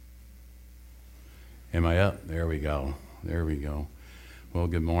Am I up? There we go. There we go. Well,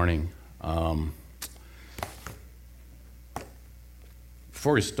 good morning.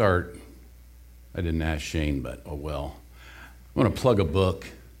 Before we start, I didn't ask Shane, but oh well. I'm going to plug a book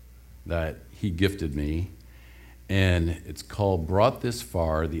that he gifted me, and it's called Brought This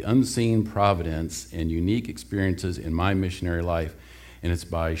Far, The Unseen Providence and Unique Experiences in My Missionary Life, and it's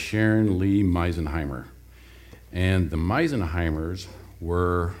by Sharon Lee Meisenheimer. And the Meisenheimers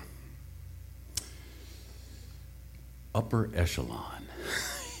were upper echelon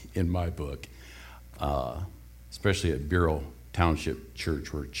in my book, especially at Bureau Township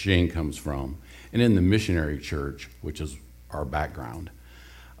Church, where Shane comes from, and in the missionary church, which is our background.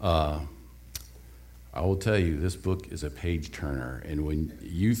 I will tell you, this book is a page turner, and when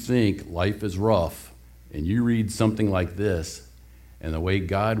you think life is rough, and you read something like this, and the way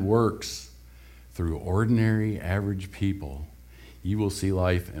God works through ordinary, average people, you will see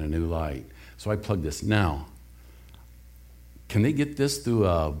life in a new light. So I plug this. Now, can they get this through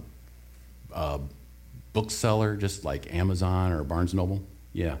a bookseller, just like Amazon or Barnes & Noble?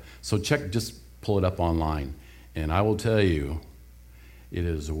 Yeah. So just pull it up online. And I will tell you, it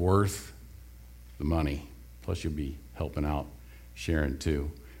is worth the money. Plus you'll be helping out Sharon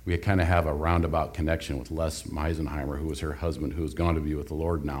too. We kind of have a roundabout connection with Les Meisenheimer, who was her husband, who has gone to be with the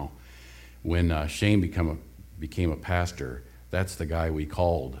Lord now. When Shane became a pastor, that's the guy we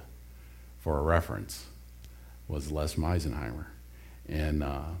called for a reference, was Les Meisenheimer. And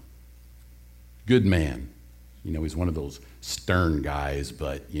good man. You know, he's one of those stern guys,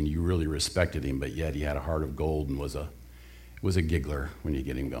 but you really respected him, but yet he had a heart of gold and was a giggler when you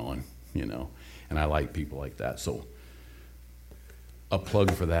get him going, And I like people like that. So a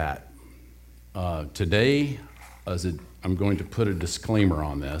plug for that. Today, I'm going to put a disclaimer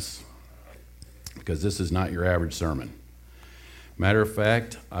on this, because this is not your average sermon. Matter of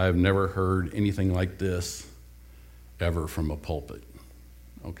fact, I've never heard anything like this ever from a pulpit,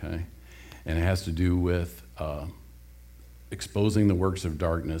 okay? And it has to do with exposing the works of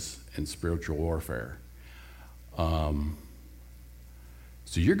darkness and spiritual warfare. So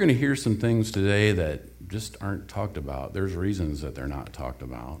you're going to hear some things today that just aren't talked about. There's reasons that they're not talked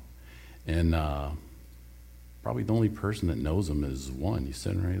about. And probably the only person that knows them is one. He's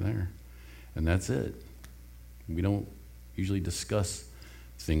sitting right there. And that's it. We don't usually discuss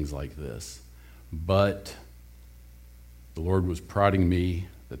things like this. But the Lord was prodding me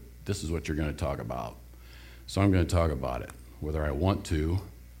that this is what you're going to talk about. So I'm going to talk about it, whether I want to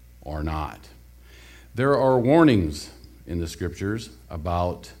or not. There are warnings in the scriptures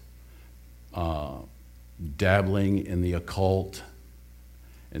about dabbling in the occult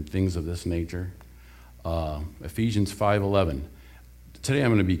and things of this nature. Ephesians 5:11. Today I'm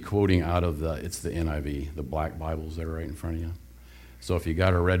going to be quoting out of it's the NIV, the black Bibles that are right in front of you. So if you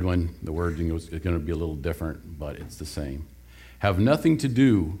got a red one, the wording is going to be a little different, but it's the same. Have nothing to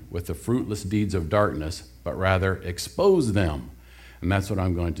do with the fruitless deeds of darkness, but rather expose them. And that's what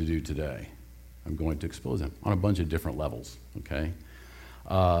I'm going to do today. I'm going to expose them on a bunch of different levels, okay?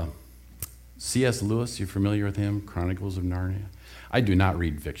 C.S. Lewis, you familiar with him? Chronicles of Narnia? I do not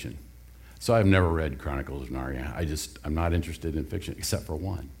read fiction. So I've never read Chronicles of Narnia. I'm not interested in fiction except for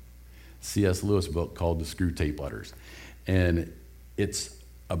one. C.S. Lewis book called The Screwtape Letters. And it's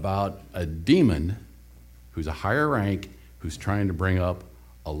about a demon who's a higher rank who's trying to bring up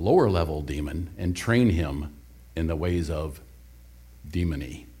a lower level demon and train him in the ways of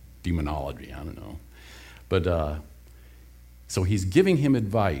demonology, I don't know. But so he's giving him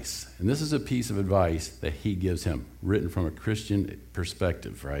advice, and this is a piece of advice that he gives him, written from a Christian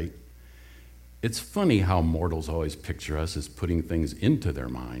perspective, right? It's funny how mortals always picture us as putting things into their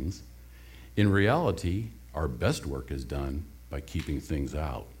minds. In reality, our best work is done by keeping things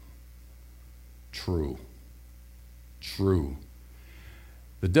out. True.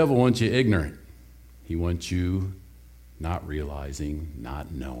 The devil wants you ignorant. He wants you not realizing,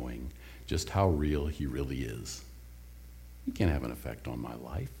 not knowing just how real he really is. He can't have an effect on my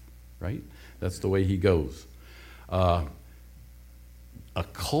life, right? That's the way he goes.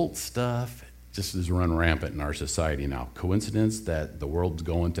 Occult stuff just is run rampant in our society now. Coincidence that the world's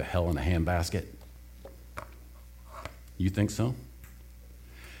going to hell in a handbasket? You think so?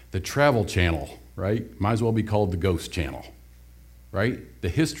 The Travel Channel, right? Might as well be called the Ghost Channel, right? The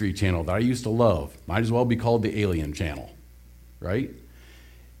History Channel that I used to love might as well be called the Alien Channel, right?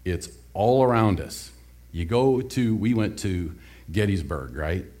 It's all around us. We went to Gettysburg,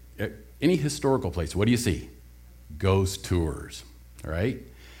 right? Any historical place, what do you see? Ghost tours, right?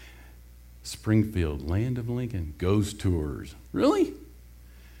 Springfield, land of Lincoln, ghost tours. Really?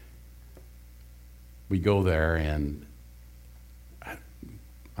 We go there, and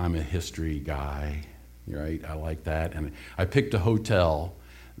I'm a history guy, right? I like that. And I picked a hotel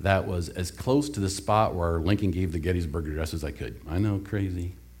that was as close to the spot where Lincoln gave the Gettysburg Address as I could. I know,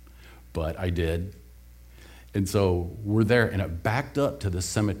 crazy, but I did. And so we're there, and it backed up to the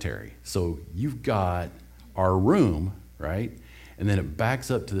cemetery. So you've got our room, right? And then it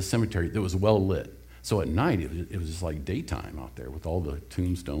backs up to the cemetery that was well lit. So at night, it was just like daytime out there with all the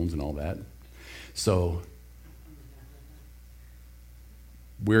tombstones and all that. So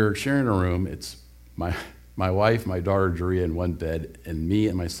we're sharing a room. It's my wife, my daughter, Doria in one bed, and me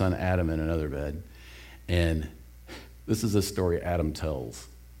and my son, Adam, in another bed. And this is a story Adam tells,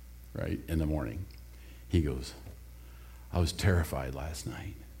 right, in the morning. He goes, I was terrified last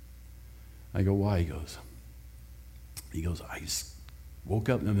night. I go, why? He goes, I just woke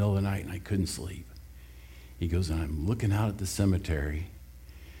up in the middle of the night and I couldn't sleep. He goes, and I'm looking out at the cemetery,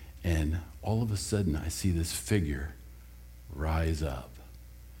 and all of a sudden I see this figure rise up.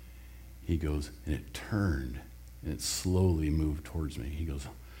 He goes, and it turned, and it slowly moved towards me. He goes,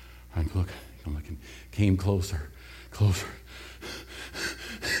 I'm looking, came closer.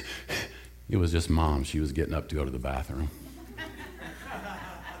 It was just Mom. She was getting up to go to the bathroom.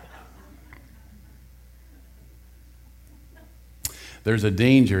 There's a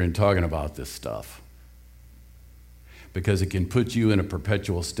danger in talking about this stuff because it can put you in a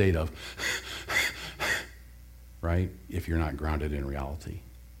perpetual state of, right, if you're not grounded in reality.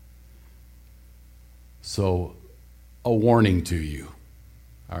 So, a warning to you,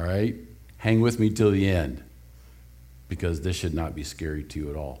 all right? Hang with me till the end because this should not be scary to you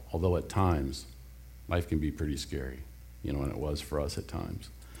at all. Although at times, life can be pretty scary, and it was for us at times.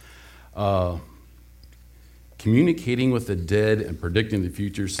 Communicating with the dead and predicting the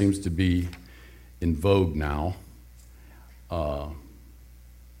future seems to be in vogue now.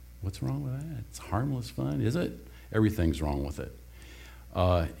 What's wrong with that? It's harmless fun, is it? Everything's wrong with it.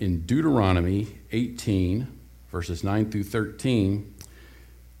 In Deuteronomy 18, verses 9 through 13,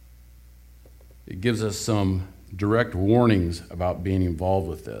 it gives us some direct warnings about being involved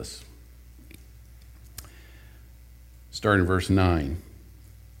with this. Starting in verse 9.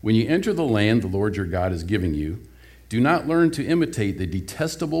 When you enter the land the Lord your God is giving you, do not learn to imitate the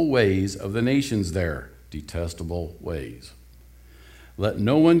detestable ways of the nations there. Detestable ways. Let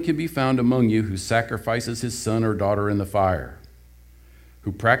no one can be found among you who sacrifices his son or daughter in the fire,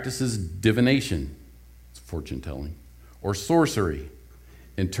 who practices divination, fortune telling, or sorcery,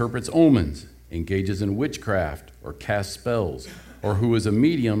 interprets omens, engages in witchcraft, or casts spells, or who is a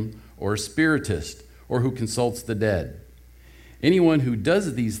medium or a spiritist, or who consults the dead. Anyone who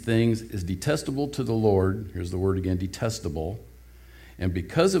does these things is detestable to the Lord. Here's the word again, detestable. And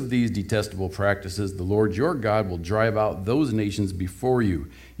because of these detestable practices, the Lord your God will drive out those nations before you.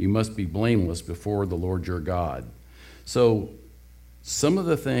 You must be blameless before the Lord your God. So some of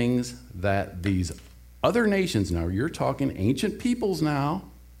the things that these other nations, now you're talking ancient peoples now,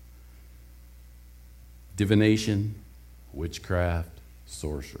 divination, witchcraft,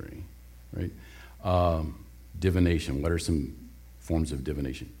 sorcery, right? Divination, what are some forms of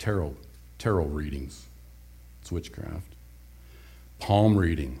divination? Tarot readings, it's witchcraft. Palm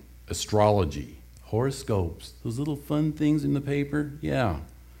reading, astrology, horoscopes, those little fun things in the paper, yeah.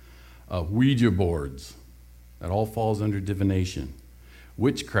 Ouija boards, that all falls under divination.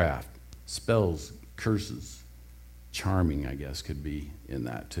 Witchcraft, spells, curses, charming, I guess, could be in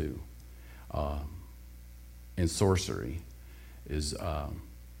that too. And sorcery is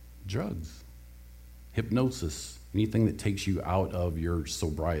drugs, hypnosis, anything that takes you out of your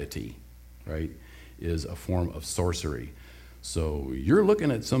sobriety, right, is a form of sorcery. So you're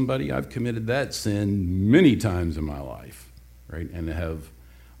looking at somebody, I've committed that sin many times in my life, right, and have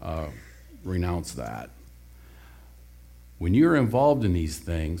renounced that. When you're involved in these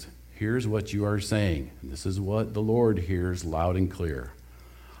things, here's what you are saying, and this is what the Lord hears loud and clear.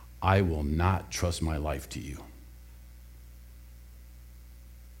 I will not trust my life to you.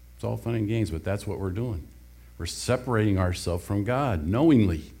 It's all fun and games, but that's what we're doing. We're separating ourselves from God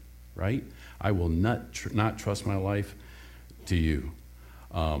knowingly, right? I will not trust my life to you.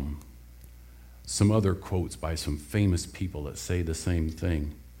 Some other quotes by some famous people that say the same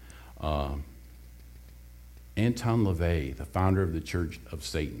thing. Anton LaVey, the founder of the Church of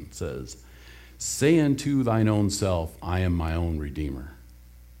Satan, says, "Say unto thine own self, I am my own redeemer."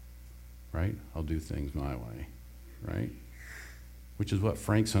 Right? I'll do things my way. Right? Which is what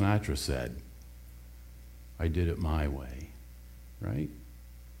Frank Sinatra said. I did it my way. Right?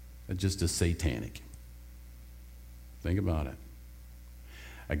 That's just as satanic. Think about it.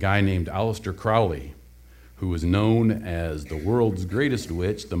 A guy named Aleister Crowley, who was known as the world's greatest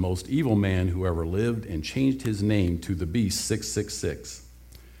witch, the most evil man who ever lived, and changed his name to the Beast 666.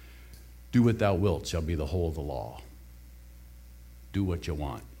 Do what thou wilt shall be the whole of the law. Do what you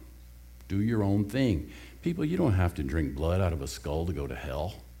want. Do your own thing. People, you don't have to drink blood out of a skull to go to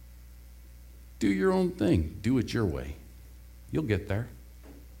hell. Do your own thing. Do it your way. You'll get there.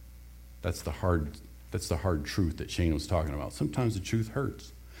 That's the hard truth that Shane was talking about. Sometimes the truth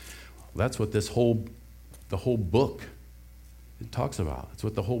hurts. That's what the whole book it talks about. It's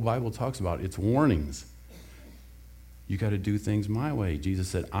what the whole Bible talks about. It's warnings. You got to do things my way. Jesus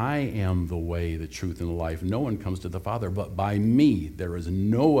said, I am the way, the truth, and the life. No one comes to the Father but by me. There is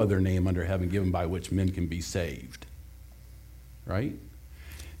no other name under heaven given by which men can be saved. Right?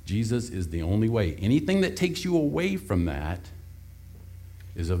 Jesus is the only way. Anything that takes you away from that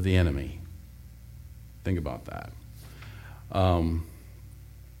is of the enemy. Think about that.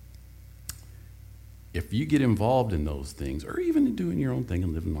 If you get involved in those things, or even doing your own thing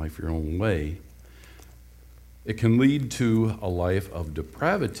and living life your own way, it can lead to a life of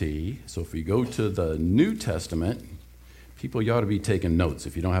depravity. So if you go to the New Testament, people, you ought to be taking notes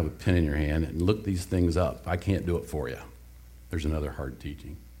if you don't have a pen in your hand and look these things up. I can't do it for you. There's another hard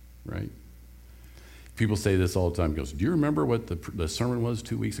teaching, right? People say this all the time. Goes, do you remember what the sermon was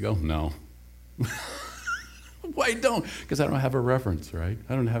 2 weeks ago? No. Why don't? Because I don't have a reference, right?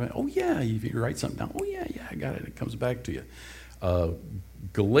 I don't have it. Oh, yeah, if you write something down. Oh, yeah, I got it. It comes back to you.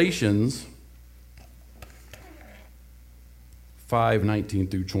 Galatians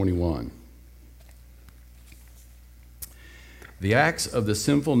 5:19 through 21. The acts of the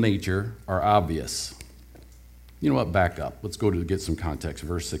sinful nature are obvious. You know what? Back up. Let's go to get some context.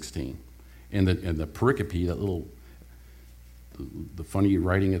 Verse 16. And the pericope, that little, the funny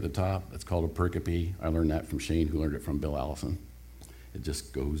writing at the top, that's called a pericope. I learned that from Shane, who learned it from Bill Allison. It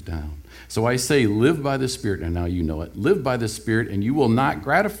just goes down. So I say, live by the Spirit, and now you know it. Live by the Spirit, and you will not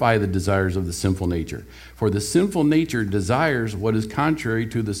gratify the desires of the sinful nature. For the sinful nature desires what is contrary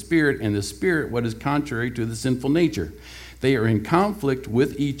to the Spirit, and the Spirit what is contrary to the sinful nature. They are in conflict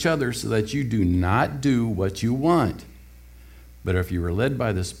with each other so that you do not do what you want. But if you are led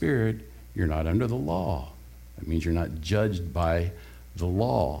by the Spirit, you're not under the law. That means you're not judged by the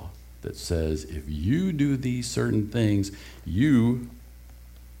law that says if you do these certain things, you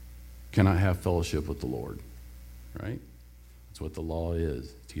cannot have fellowship with the Lord, right? That's what the law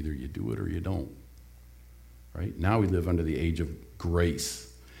is. It's either you do it or you don't, right? Now we live under the age of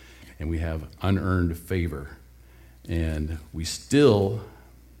grace, and we have unearned favor, and we still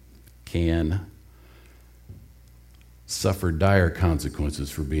can suffer dire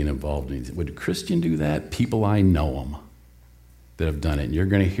consequences for being involved in it. Would a Christian do that? People, I know them that have done it, and you're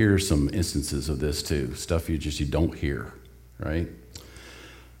going to hear some instances of this too, stuff you don't hear, right?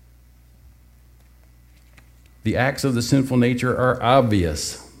 The acts of the sinful nature are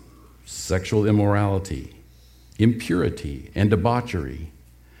obvious: sexual immorality, impurity and debauchery,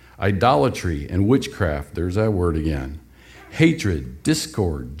 idolatry and witchcraft, there's that word again, hatred,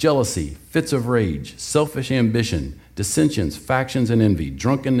 discord, jealousy, fits of rage, selfish ambition, dissensions, factions, and envy,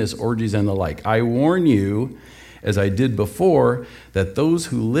 drunkenness, orgies, and the like. I warn you, as I did before, that those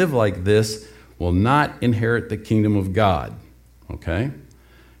who live like this will not inherit the kingdom of God. Okay?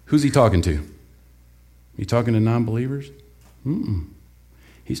 Who's he talking to? He talking to non-believers?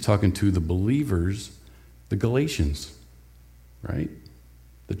 He's talking to the believers, the Galatians, right?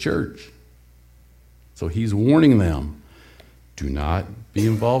 The church. So he's warning them, do not be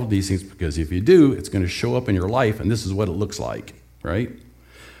involved in these things, because if you do, it's going to show up in your life, and this is what it looks like, right?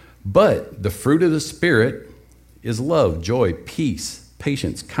 But the fruit of the Spirit is love, joy, peace,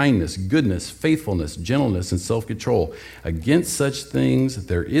 patience, kindness, goodness, faithfulness, gentleness, and self-control. Against such things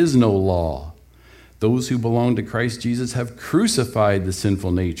there is no law. Those who belong to Christ Jesus have crucified the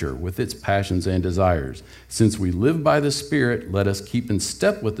sinful nature with its passions and desires. Since we live by the Spirit, let us keep in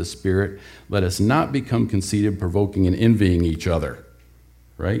step with the Spirit. Let us not become conceited, provoking, and envying each other.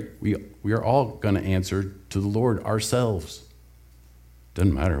 Right? We are all going to answer to the Lord ourselves.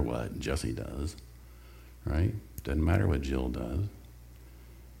 Doesn't matter what Jesse does. Right? Doesn't matter what Jill does.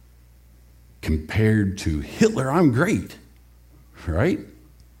 Compared to Hitler, I'm great. Right?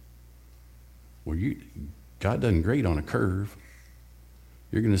 Well, God doesn't grade on a curve.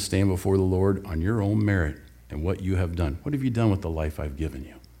 You're going to stand before the Lord on your own merit and what you have done. What have you done with the life I've given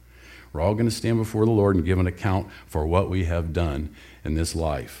you? We're all going to stand before the Lord and give an account for what we have done in this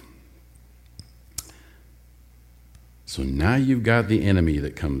life. So now you've got the enemy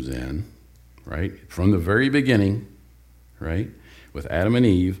that comes in, right, from the very beginning, right, with Adam and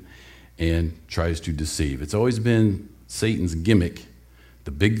Eve, and tries to deceive. It's always been Satan's gimmick.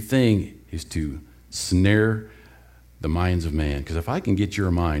 The big thing is to snare the minds of man. Because if I can get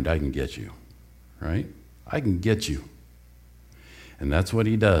your mind, I can get you, right? I can get you. And that's what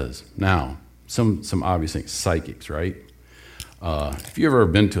he does. Now, some obvious things, psychics, right? If you've ever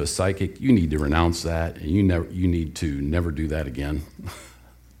been to a psychic, you need to renounce that, and you need to never do that again,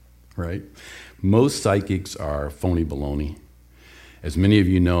 right? Most psychics are phony baloney. As many of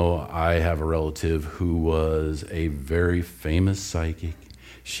you know, I have a relative who was a very famous psychic.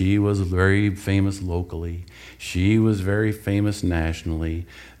 She was very famous locally. She was very famous nationally.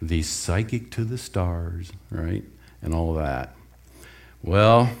 The psychic to the stars, right? And all that.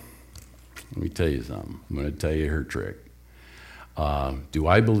 Well, let me tell you something. I'm going to tell you her trick. Do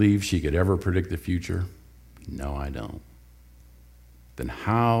I believe she could ever predict the future? No, I don't. Then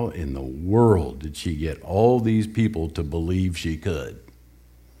how in the world did she get all these people to believe she could?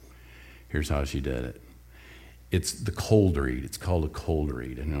 Here's how she did it. It's the cold read. It's called a cold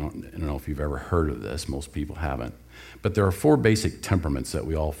read. I don't know if you've ever heard of this. Most people haven't. But there are 4 basic temperaments that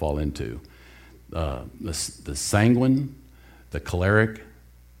we all fall into. The sanguine, the choleric,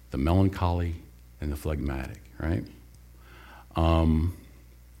 the melancholy, and the phlegmatic, right?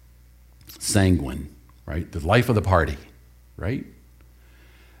 Sanguine, right? The life of the party, right?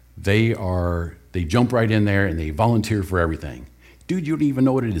 They jump right in there and they volunteer for everything. Dude, you don't even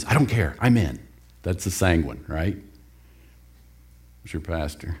know what it is. I don't care. I'm in. That's the sanguine, right? What's your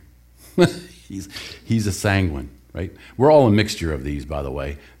pastor? he's a sanguine, right? We're all a mixture of these, by the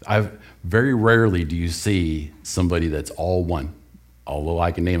way. Very rarely do you see somebody that's all one. Although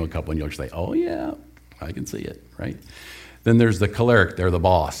I can name a couple and you'll say, oh yeah, I can see it, right? Then there's the choleric. They're the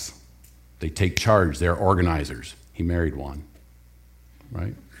boss. They take charge. They're organizers. He married one,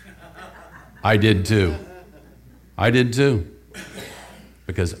 right? I did too.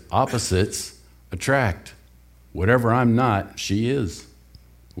 Because opposites attract. Whatever I'm not, she is.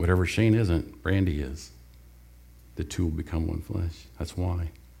 Whatever Shane isn't, Brandy is. The two will become one flesh. That's why.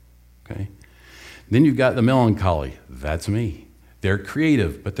 Okay? Then you've got the melancholy. That's me. They're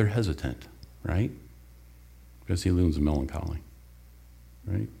creative, but they're hesitant, right? Because he lives in melancholy,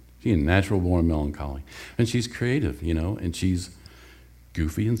 right? She's a natural-born melancholy. And she's creative, and she's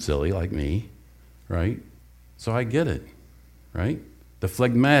goofy and silly like me, right? So I get it, right? The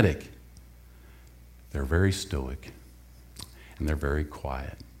phlegmatic, they're very stoic, and they're very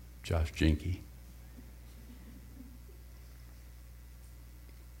quiet. Josh Jenke.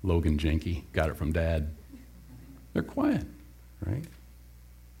 Logan Jenke, got it from Dad. They're quiet, right?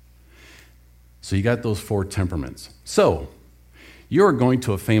 So you got those 4 temperaments. So you're going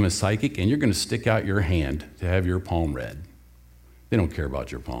to a famous psychic, and you're going to stick out your hand to have your palm read. They don't care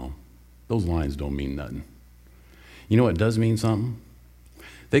about your palm. Those lines don't mean nothing. You know what does mean something?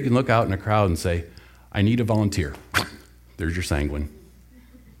 They can look out in a crowd and say, I need a volunteer. There's your sanguine.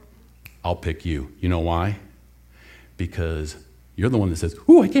 I'll pick you. You know why? Because you're the one that says,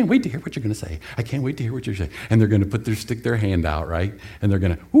 ooh, I can't wait to hear what you're going to say. I can't wait to hear what you're saying. And they're going to stick their hand out, right? And they're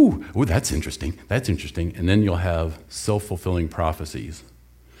going to, ooh, that's interesting. That's interesting. And then you'll have self-fulfilling prophecies,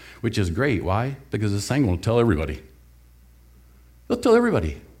 which is great. Why? Because the sanguine will tell everybody. They'll tell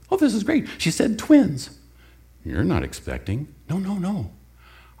everybody, oh, this is great. She said twins. You're not expecting. No.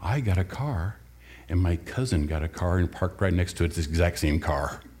 I got a car, and my cousin got a car and parked right next to it. It's the exact same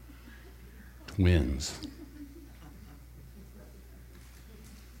car. Twins.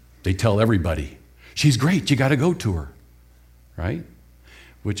 They tell everybody, she's great, you got to go to her, right?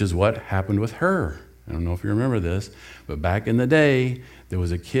 Which is what happened with her. I don't know if you remember this, but back in the day, there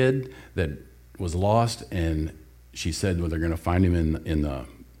was a kid that was lost, and she said, well, they're going to find him in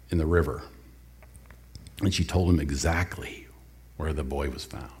the river. And she told him exactly where the boy was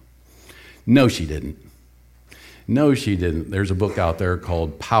found. No, she didn't. There's a book out there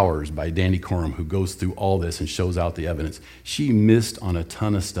called Powers by Danny Corum who goes through all this and shows out the evidence. She missed on a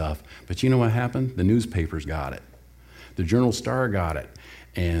ton of stuff. But you know what happened? The newspapers got it. The Journal-Star got it.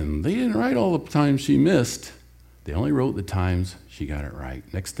 And they didn't write all the times she missed. They only wrote the times she got it right.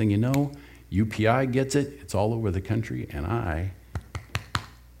 Next thing you know, UPI gets it. It's all over the country. And I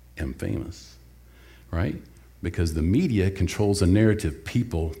am famous, right? Because the media controls the narrative.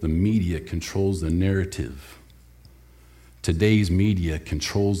 The media controls the narrative. Today's media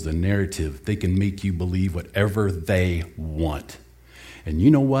controls the narrative. They can make you believe whatever they want. And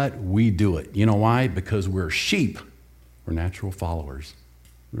you know what? We do it. You know why? Because we're sheep. We're natural followers,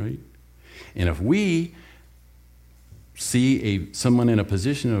 right? And if we see someone in a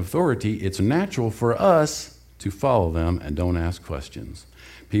position of authority, it's natural for us to follow them and don't ask questions.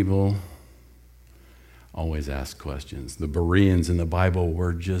 People always ask questions. The Bereans in the Bible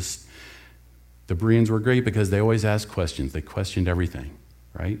were the Bereans were great because they always asked questions. They questioned everything,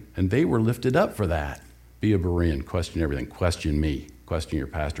 right? And they were lifted up for that. Be a Berean, question everything. Question me, question your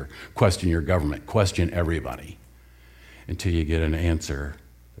pastor, question your government, question everybody. until you get an answer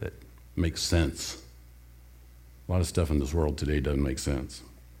that makes sense. A lot of stuff in this world today doesn't make sense.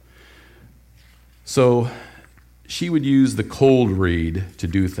 So she would use the cold read to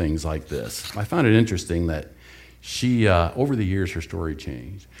do things like this. I found it interesting that she, over the years, her story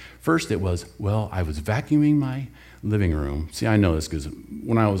changed. First it was, well, I was vacuuming my living room. See, I know this because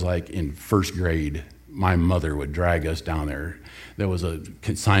when I was like in first grade, my mother would drag us down there. There was a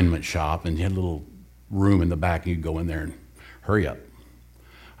consignment shop, and you had a little room in the back, and you'd go in there and hurry up.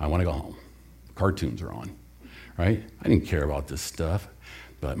 I want to go home. Cartoons are on, right? I didn't care about this stuff,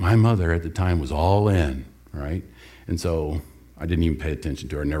 but my mother at the time was all in, right? And so I didn't even pay attention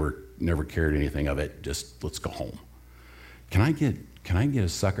to her. Never cared anything of it. Just let's go home. Can I get a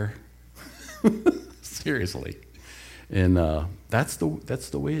sucker? Seriously. And that's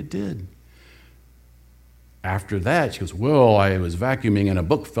the way it did. After that, she goes, well, I was vacuuming and a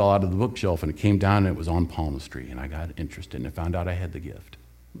book fell out of the bookshelf and it came down and it was on palmistry. And I got interested and I found out I had the gift.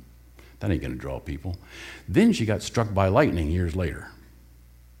 That ain't going to draw people. Then she got struck by lightning years later.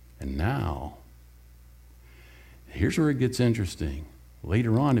 And now, here's where it gets interesting.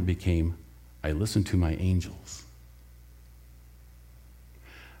 Later on, it became, I listen to my angels.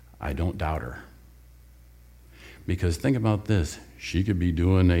 I don't doubt her. Because think about this. She could be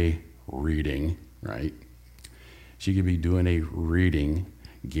doing a reading, right? She could be doing a reading,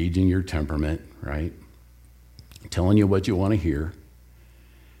 gauging your temperament, right? Telling you what you want to hear.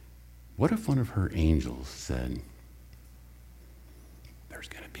 What if one of her angels said, there's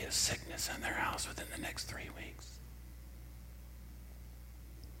going to be a sickness in their house within the next 3 weeks?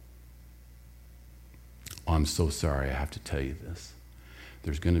 Oh, I'm so sorry I have to tell you this.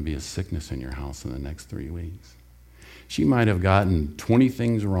 There's going to be a sickness in your house in the next 3 weeks. She might have gotten 20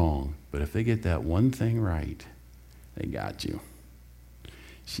 things wrong, but if they get that one thing right, they got you.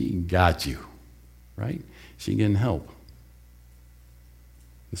 She got you, right? She getting help.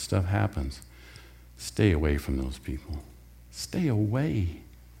 This stuff happens. Stay away from those people. Stay away,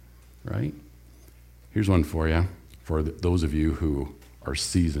 right? Here's one for you, for those of you who are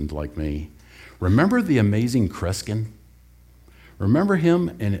seasoned like me. Remember the amazing Kreskin? Remember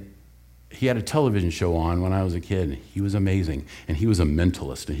him? And he had a television show on when I was a kid. He was amazing. And he was a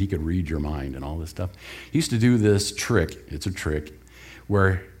mentalist, and he could read your mind and all this stuff. He used to do this trick. It's a trick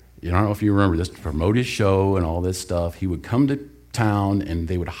where, I don't know if you remember this, to promote his show and all this stuff, he would come to town and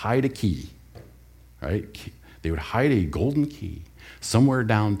they would hide a key, right? They would hide a golden key somewhere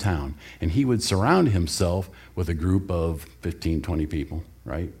downtown. And he would surround himself with a group of 15, 20 people,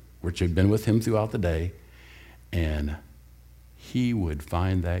 right? Which had been with him throughout the day. And he would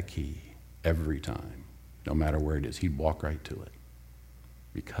find that key every time, no matter where it is. He'd walk right to it.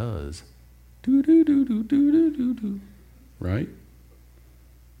 Because, right?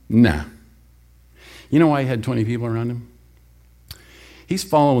 Nah. You know why he had 20 people around him? He's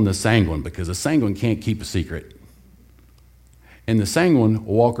following the sanguine because the sanguine can't keep a secret. And the sanguine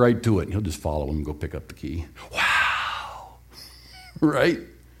will walk right to it, and he'll just follow him and go pick up the key. Wow. Right?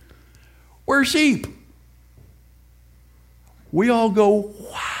 We're sheep. We all go,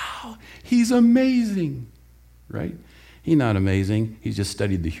 wow, he's amazing, right? He's not amazing. He's just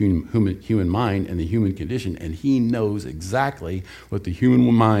studied the human mind and the human condition, and he knows exactly what the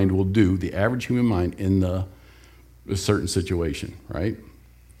human mind will do, the average human mind, in a certain situation, right?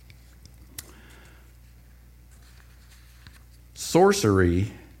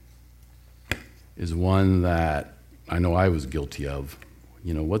 Sorcery is one that I know I was guilty of.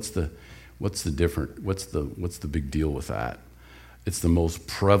 You know, what's the big deal with that? It's the most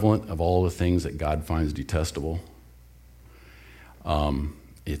prevalent of all the things that God finds detestable.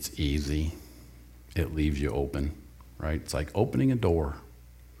 It's easy. It leaves you open, right? It's like opening a door.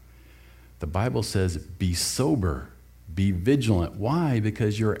 The Bible says, be sober, be vigilant. Why?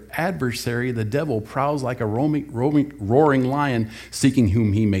 Because your adversary, the devil, prowls like a roaring lion, seeking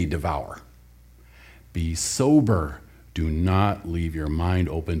whom he may devour. Be sober. Do not leave your mind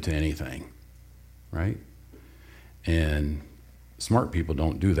open to anything, right? And smart people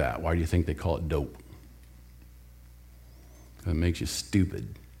don't do that. Why do you think they call it dope? It makes you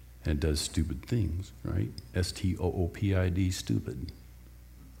stupid, and it does stupid things, right? STOOPID, stupid,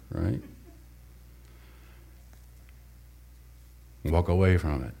 right? Walk away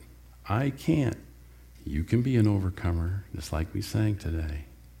from it. I can't. You can be an overcomer, just like we sang today.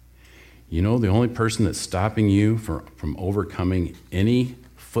 You know, the only person that's stopping you from overcoming any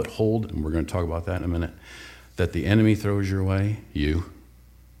foothold, and we're going to talk about that in a minute, that the enemy throws your way, you.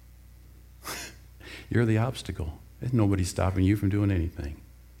 You're the obstacle. There's nobody stopping you from doing anything.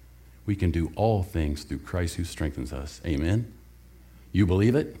 We can do all things through Christ who strengthens us. Amen? You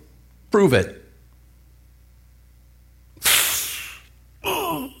believe it? Prove it.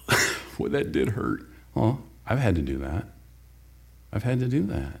 Boy, that did hurt. Well, I've had to do that.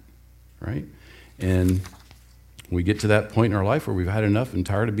 Right? And we get to that point in our life where we've had enough and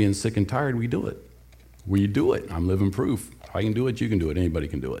tired of being sick and tired, we do it. I'm living proof. If I can do it, you can do it. Anybody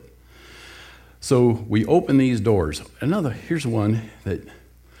can do it. So we open these doors. Here's one that,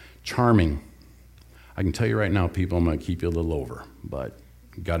 charming. I can tell you right now, people, I'm going to keep you a little over, but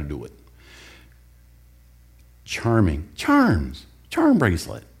you got to do it. Charm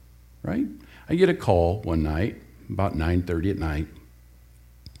bracelet, right? I get a call one night, about 9:30 at night.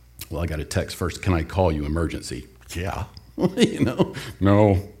 Well, I got a text first, can I call you, emergency? Yeah,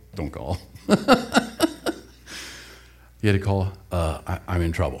 no, don't call. You had a call, I'm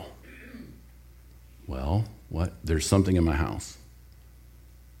in trouble. Well, what? There's something in my house.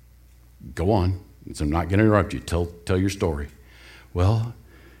 Go on. So I'm not going to interrupt you. Tell your story. Well,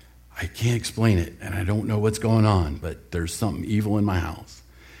 I can't explain it, and I don't know what's going on, but there's something evil in my house.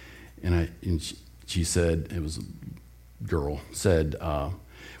 And she said, it was a girl, said,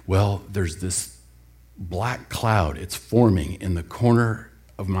 well, there's this black cloud. It's forming in the corner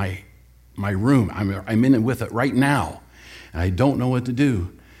of my room. I'm in it with it right now, and I don't know what to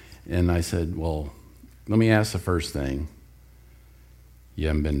do. And I said, well, let me ask the first thing. You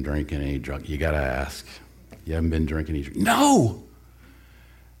haven't been drinking any drug. You got to ask. You haven't been drinking any drug. No!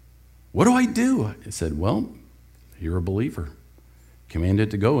 What do I do? I said, well, you're a believer. Commanded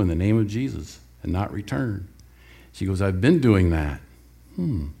to go in the name of Jesus and not return. She goes, I've been doing that.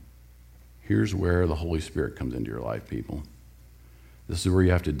 Here's where the Holy Spirit comes into your life, people. This is where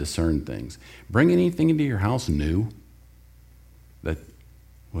you have to discern things. Bring anything into your house new that,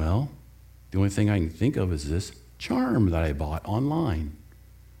 well, the only thing I can think of is this charm that I bought online.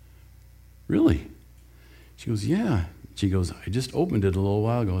 Really? She goes, yeah. She goes, I just opened it a little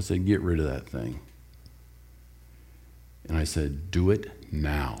while ago. I said, get rid of that thing. And I said, do it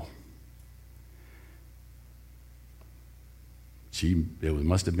now.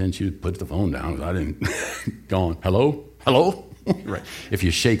 Must have been she put the phone down. I didn't. Gone. Hello? Right. If you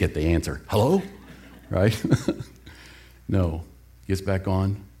shake it, they answer. Hello? Right? No. Gets back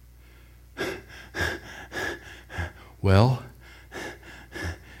on. Well,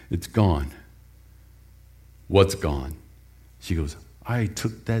 it's gone. What's gone? She goes, I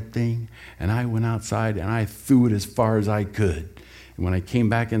took that thing and I went outside and I threw it as far as I could. And when I came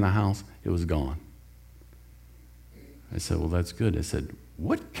back in the house, it was gone. I said, well, that's good. I said,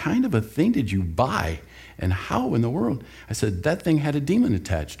 what kind of a thing did you buy and how in the world? I said, that thing had a demon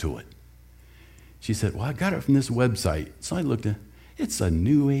attached to it. She said, well, I got it from this website. So I looked at it. It's a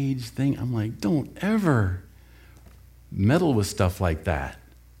new age thing. I'm like, don't ever meddle with stuff like that,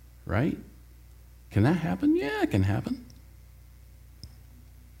 right? Can that happen? Yeah, it can happen.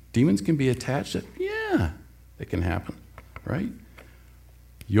 Demons can be attached. Yeah, it can happen, right?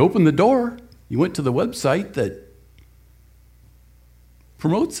 You open the door. You went to the website that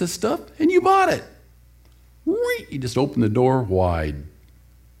promotes this stuff, and you bought it. You just open the door wide. And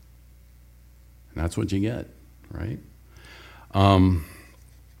that's what you get, right?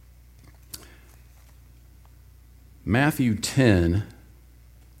 Matthew 10,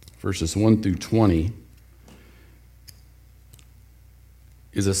 verses 1 through 20,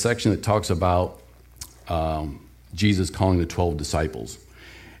 is a section that talks about Jesus calling the 12 disciples.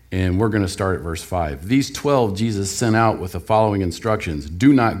 And we're going to start at verse 5. These 12 Jesus sent out with the following instructions.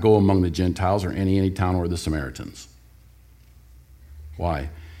 Do not go among the Gentiles or any town or the Samaritans. Why?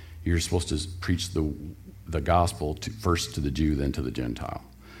 You're supposed to preach the gospel first to the Jew, then to the Gentile.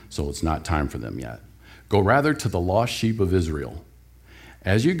 So it's not time for them yet. Go rather to the lost sheep of Israel.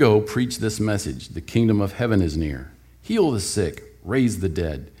 As you go, preach this message. The kingdom of heaven is near. Heal the sick, raise the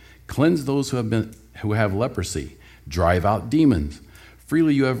dead, cleanse those who have leprosy, drive out demons.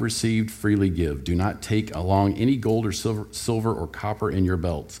 Freely you have received, freely give. Do not take along any gold or silver or copper in your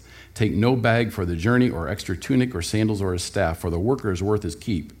belts. Take no bag for the journey or extra tunic or sandals or a staff, for the worker is worth his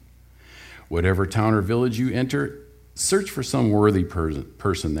keep. Whatever town or village you enter, search for some worthy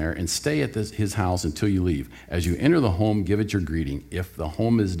person there and stay at his house until you leave. As you enter the home, give it your greeting. If the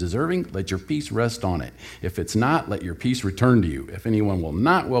home is deserving, let your peace rest on it. If it's not, let your peace return to you. If anyone will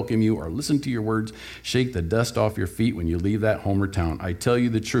not welcome you or listen to your words, shake the dust off your feet when you leave that home or town. I tell you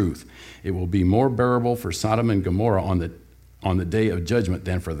the truth, it will be more bearable for Sodom and Gomorrah on the day of judgment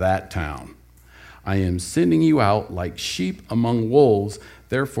than for that town. I am sending you out like sheep among wolves.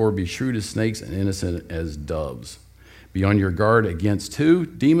 Therefore, be shrewd as snakes and innocent as doves. Be on your guard against who?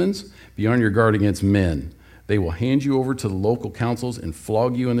 Demons. Be on your guard against men. They will hand you over to the local councils and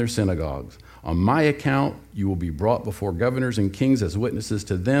flog you in their synagogues. On my account, you will be brought before governors and kings as witnesses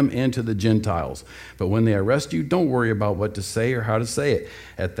to them and to the Gentiles. But when they arrest you, don't worry about what to say or how to say it.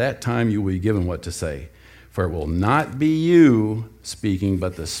 At that time, you will be given what to say. For it will not be you speaking,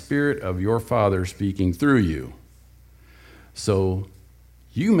 but the Spirit of your Father speaking through you. So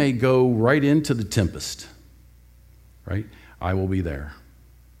you may go right into the tempest, right? I will be there.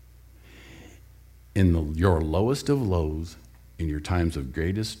 In your lowest of lows, in your times of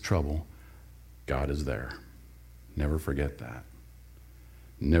greatest trouble, God is there. Never forget that.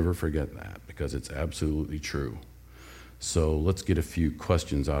 Never forget that, because it's absolutely true. So let's get a few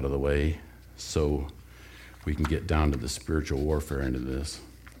questions out of the way so we can get down to the spiritual warfare end of this.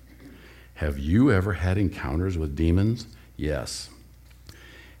 Have you ever had encounters with demons? Yes.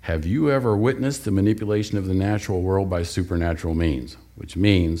 Have you ever witnessed the manipulation of the natural world by supernatural means? Which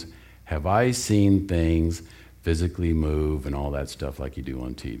means, have I seen things physically move and all that stuff like you do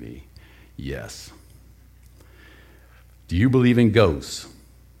on TV? Yes. Do you believe in ghosts?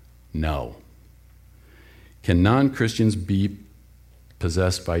 No. Can non-Christians be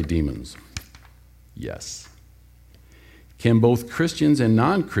possessed by demons? Yes. Can both Christians and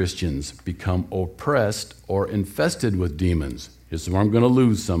non-Christians become oppressed or infested with demons? This is where I'm going to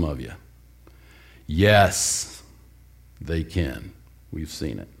lose some of you. Yes, they can. We've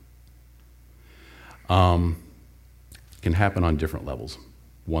seen it. Can happen on different levels.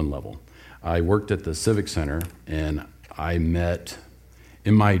 One level. I worked at the Civic Center, and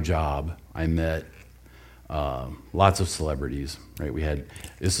in my job, I met lots of celebrities, right?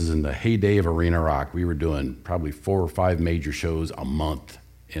 This is in the heyday of Arena Rock. We were doing probably 4 or 5 major shows a month,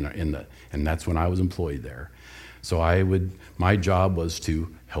 and that's when I was employed there. So my job was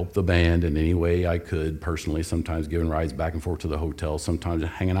to help the band in any way I could personally, sometimes giving rides back and forth to the hotel, sometimes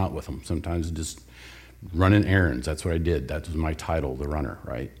hanging out with them, sometimes just running errands. That's what I did. That was my title, the runner,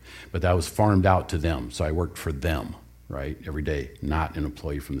 right? But that was farmed out to them, so I worked for them, right, every day, not an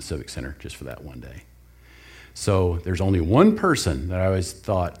employee from the Civic Center just for that one day. So there's only one person that I always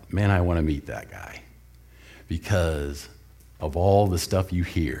thought, man, I want to meet that guy because of all the stuff you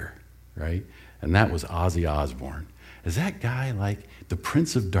hear, right? And that was Ozzy Osbourne. Is that guy like the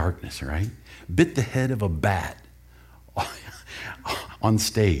Prince of Darkness, right? Bit the head of a bat on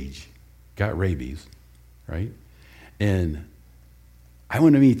stage, got rabies, right? And I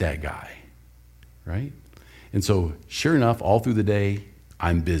want to meet that guy, right? And so sure enough, all through the day,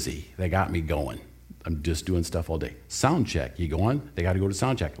 I'm busy. They got me going. I'm just doing stuff all day. Sound check. You go on, they got to go to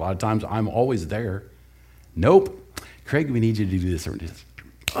sound check. A lot of times I'm always there. Nope. Craig, we need you to do this.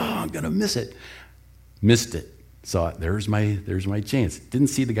 Oh, I'm going to miss it. Missed it. So there's my chance. Didn't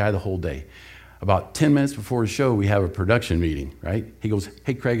see the guy the whole day. About 10 minutes before the show, we have a production meeting, right? He goes,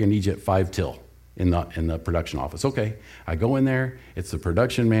 hey, Craig, I need you at 5 till in the production office. Okay. I go in there. It's the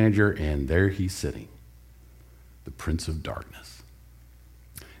production manager, and there he's sitting. The Prince of Darkness.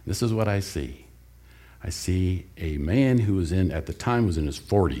 This is what I see. I see a man who at the time was in his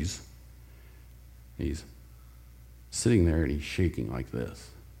 40s. He's sitting there and he's shaking like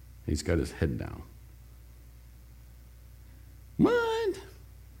this. He's got his head down. What?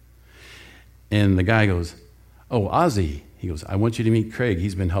 And the guy goes, oh, Ozzy. He goes, I want you to meet Craig.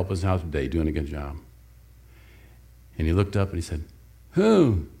 He's been helping us out today, doing a good job. And he looked up and he said,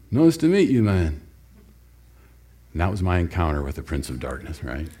 oh, nice to meet you, man. And that was my encounter with the Prince of Darkness,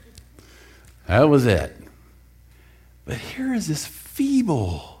 right? That was it. But here is this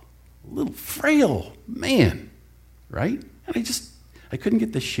feeble, little frail man, right? And I couldn't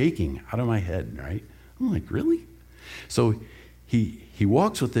get the shaking out of my head, right? I'm like, really? So he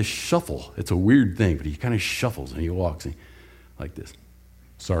walks with this shuffle. It's a weird thing, but he kind of shuffles and he walks like this.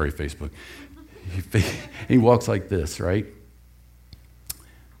 Sorry, Facebook. He walks like this, right?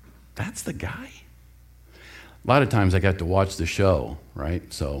 That's the guy. A lot of times I got to watch the show,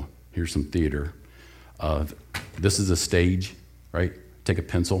 right? So here's some theater. This is a stage, right? Take a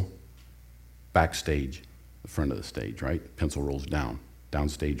pencil, backstage, the front of the stage, right? Pencil rolls down.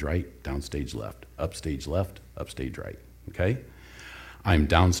 Downstage right, downstage left. Upstage right, okay? I'm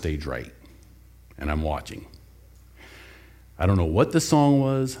downstage right, and I'm watching. I don't know what the song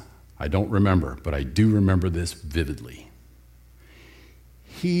was. I don't remember, but I do remember this vividly.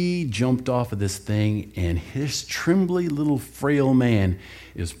 He jumped off of this thing, and his trembly little frail man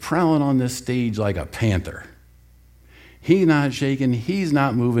is prowling on this stage like a panther. He's not shaking, he's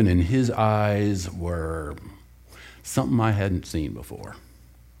not moving, and his eyes were something I hadn't seen before.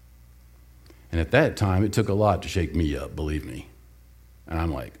 And at that time, it took a lot to shake me up, believe me. And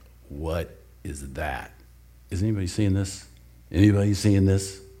I'm like, what is that? Is anybody seeing this? Anybody seeing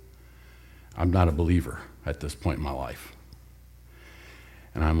this? I'm not a believer at this point in my life.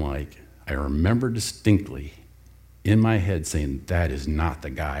 And I'm like, I remember distinctly in my head saying, that is not the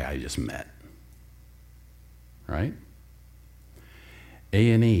guy I just met. Right?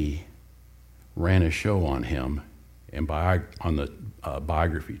 A&E ran a show on him on the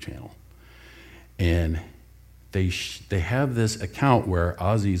Biography Channel. And they have this account where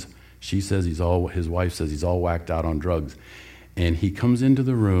his wife says he's all whacked out on drugs. And he comes into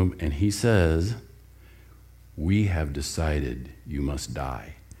the room and he says, we have decided you must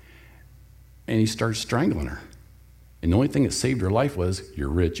die. And he starts strangling her. And the only thing that saved her life was, you're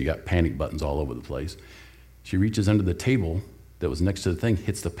rich, you got panic buttons all over the place. She reaches under the table that was next to the thing,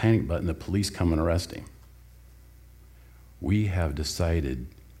 hits the panic button, the police come and arrest him. We have decided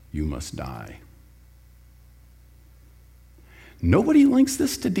you must die. Nobody links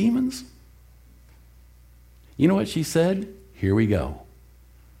this to demons. You know what she said? Here we go.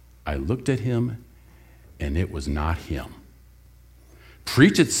 I looked at him, and it was not him.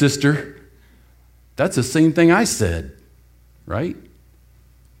 Preach it, sister. That's the same thing I said, right?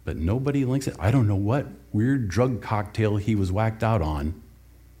 But nobody links it. I don't know what weird drug cocktail he was whacked out on.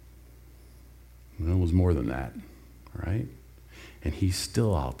 It was more than that, right? And he's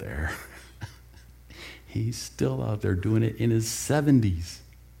still out there. He's still out there doing it in his 70s.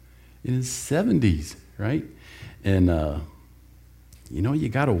 In his 70s, right? And, you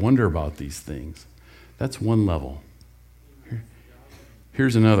got to wonder about these things. That's one level.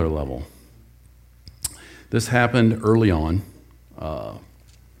 Here's another level. This happened early on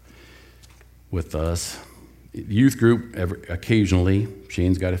with us. Youth group, occasionally.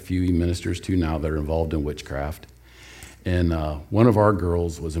 Shane's got a few he ministers to now that are involved in witchcraft. And one of our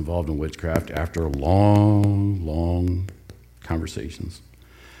girls was involved in witchcraft after long, long conversations.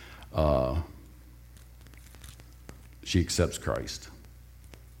 She accepts Christ,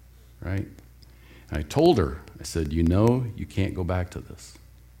 right? And I told her, I said, you can't go back to this.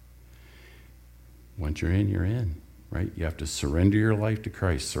 Once you're in, right? You have to surrender your life to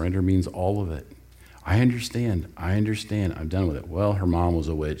Christ. Surrender means all of it. I understand. I'm done with it. Well, her mom was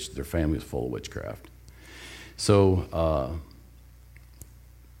a witch. Their family was full of witchcraft. So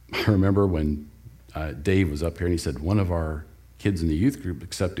I remember when Dave was up here and he said, one of our kids in the youth group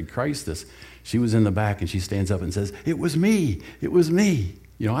accepted Christ. She was in the back and she stands up and says, it was me.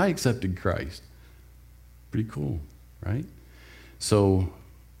 I accepted Christ. Pretty cool, right? So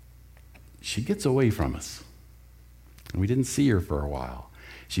she gets away from us. And we didn't see her for a while.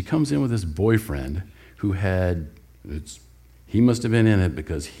 She comes in with this boyfriend who he must have been in it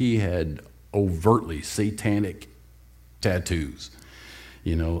because he had overtly satanic tattoos.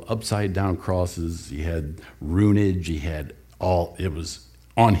 Upside down crosses. He had runage. He had it was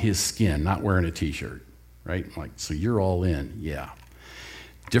on his skin, not wearing a t-shirt, right? Like, so you're all in, yeah.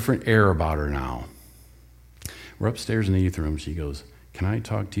 Different air about her now. We're upstairs in the youth room. She goes, can I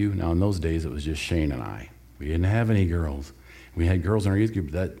talk to you? Now, in those days, it was just Shane and I. We didn't have any girls. We had girls in our youth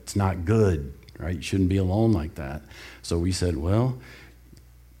group. That's not good, right? You shouldn't be alone like that. So we said, well,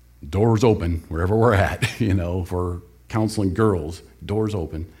 doors open wherever we're at, for counseling girls, doors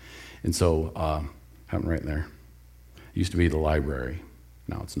open. And so, happened right there. Used to be the library.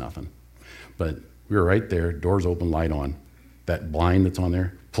 Now it's nothing. But we were right there, doors open, light on. That blind that's on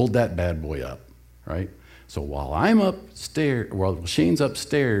there, pulled that bad boy up, right? So while Shane's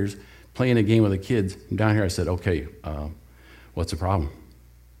upstairs playing a game with the kids, I'm down here, I said, okay, what's the problem?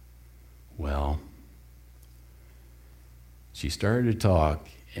 Well, she started to talk,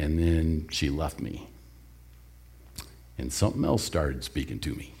 and then she left me. And something else started speaking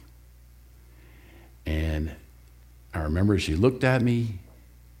to me. And I remember she looked at me,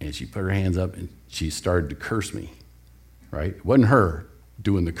 and she put her hands up, and she started to curse me, right? It wasn't her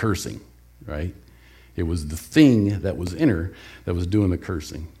doing the cursing, right? It was the thing that was in her that was doing the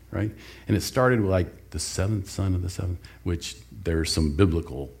cursing, right? And it started with like the seventh son of the seventh, which there's some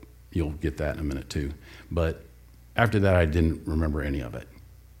biblical, you'll get that in a minute too. But after that, I didn't remember any of it.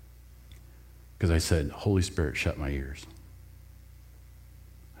 Because I said, Holy Spirit, shut my ears.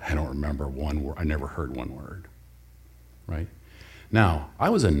 I don't remember one word. I never heard one word, right? Now, I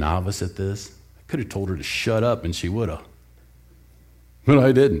was a novice at this. I could have told her to shut up, and she would have. But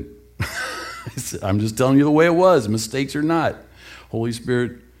I didn't. I'm just telling you the way it was, mistakes or not. Holy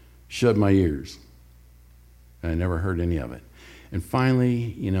Spirit, shut my ears. And I never heard any of it. And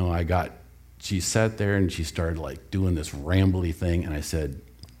finally, she sat there and she started like doing this rambly thing. And I said,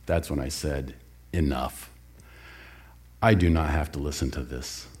 that's when I said, enough. I do not have to listen to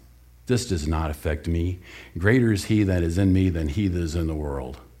this. This does not affect me. Greater is he that is in me than he that is in the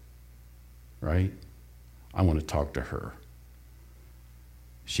world. Right? I want to talk to her.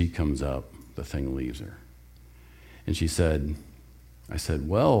 She comes up, the thing leaves her. And I said,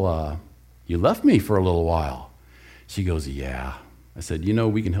 well, You left me for a little while. She goes, yeah. I said,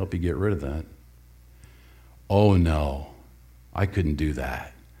 we can help you get rid of that. Oh, no, I couldn't do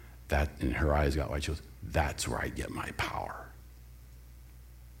that. And her eyes got wide. She goes, that's where I get my power.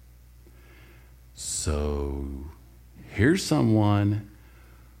 So here's someone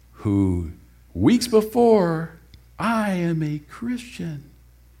who weeks before, I am a Christian.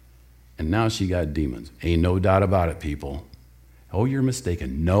 And now she got demons. Ain't no doubt about it, people. Oh, you're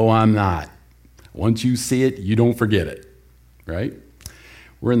mistaken. No, I'm not. Once you see it, you don't forget it, right?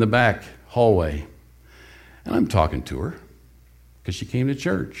 We're in the back hallway, and I'm talking to her because she came to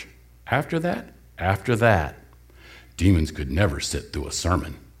church. After that, demons could never sit through a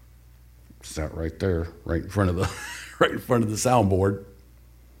sermon. Sat right there, right in front of the soundboard,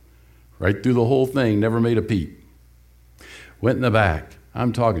 right through the whole thing, never made a peep. Went in the back.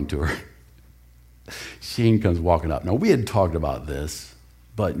 I'm talking to her. Shane comes walking up. Now, we had talked about this,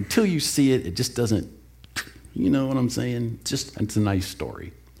 but until you see it, it just doesn't, you know what I'm saying? It's a nice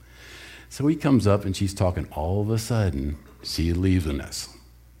story. So he comes up, and she's talking. All of a sudden, she's leaving us,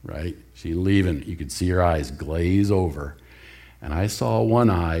 right? She's leaving. You could see her eyes glaze over. And I saw one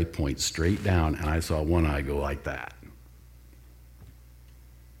eye point straight down, and I saw one eye go like that.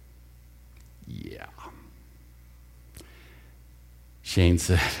 Yeah. Shane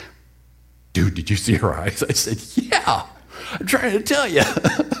said, dude, did you see her eyes? I said, yeah, I'm trying to tell you.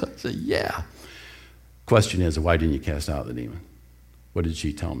 I said, yeah. Question is, why didn't you cast out the demon? What did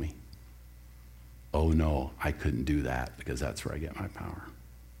she tell me? Oh, no, I couldn't do that because that's where I get my power,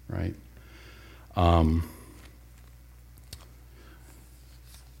 right?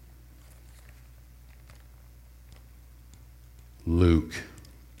 Luke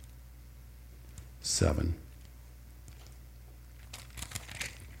 7.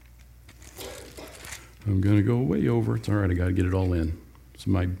 I'm going to go way over. It's all right. I got to get it all in. This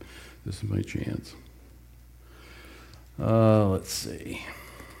is my chance. Let's see.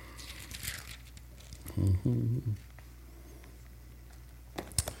 Of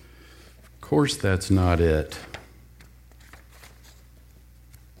course, that's not it.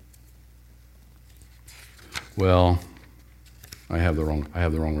 Well, I have the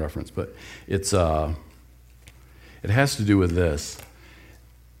wrong reference, but it has to do with this.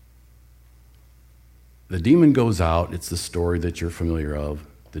 The demon goes out. It's the story that you're familiar of.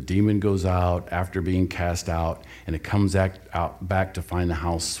 The demon goes out after being cast out, and it comes back to find the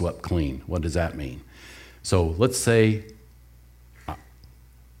house swept clean. What does that mean? So let's say, I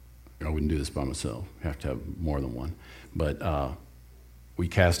wouldn't do this by myself. I have to have more than one. But we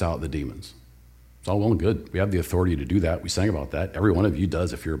cast out the demons. It's all well and good. We have the authority to do that. We sang about that. Every one of you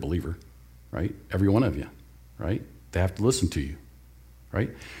does if you're a believer, right? Every one of you, right? They have to listen to you,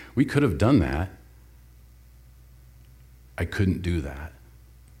 right? We could have done that. I couldn't do that.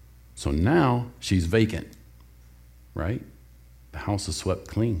 So now she's vacant, right? The house is swept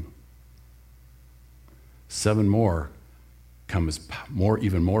clean. 7 more come as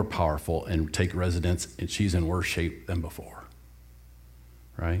even more powerful and take residence, and she's in worse shape than before,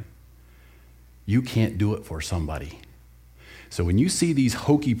 right? You can't do it for somebody. So when you see these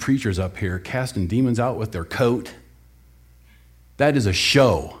hokey preachers up here casting demons out with their coat, that is a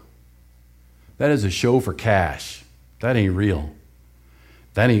show. That is a show for cash. That ain't real.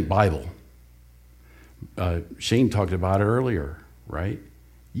 That ain't Bible. Shane talked about it earlier, right?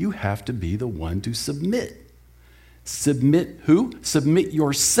 You have to be the one to submit. Submit who? Submit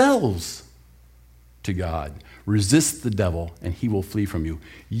yourselves to God. Resist the devil, and he will flee from you.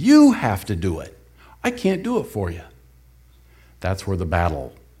 You have to do it. I can't do it for you. That's where the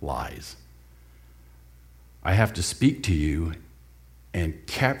battle lies. I have to speak to you and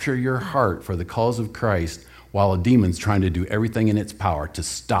capture your heart for the cause of Christ while a demon's trying to do everything in its power to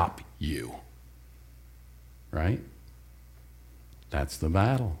stop you. Right? That's the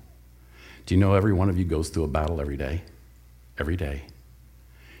battle. Do you know every one of you goes through a battle every day? Every day.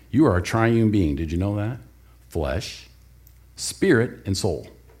 You are a triune being. Did you know that? Flesh, spirit, and soul.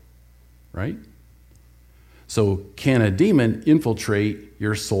 Right? So can a demon infiltrate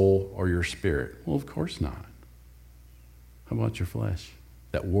your soul or your spirit? Well, of course not. How about your flesh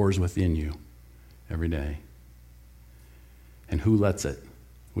that wars within you every day? And who lets it?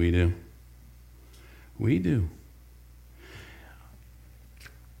 We do. We do.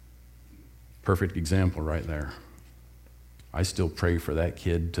 Perfect example right there. I still pray for that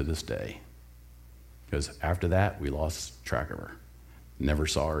kid to this day. Because after that, we lost track of her. Never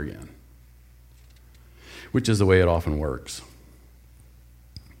saw her again. Which is the way it often works.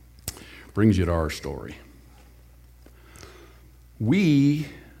 Brings you to our story. We,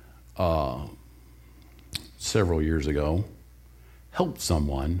 several years ago, helped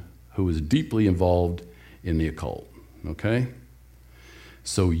someone who is deeply involved in the occult, okay?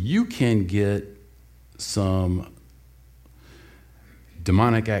 So you can get some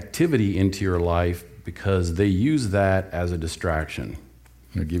demonic activity into your life because they use that as a distraction.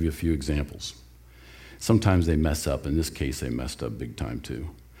 I'll give you a few examples. Sometimes they mess up. In this case, they messed up big time too.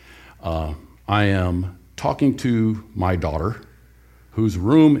 I am talking to my daughter, whose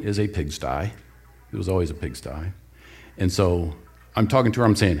room is a pigsty. It was always a pigsty. And so I'm talking to her,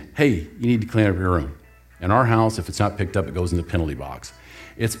 I'm saying, hey, you need to clean up your room. In our house, if it's not picked up, it goes in the penalty box.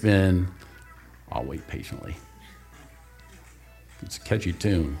 I'll wait patiently. It's a catchy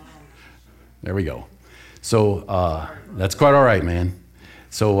tune. There we go. So that's quite all right, man.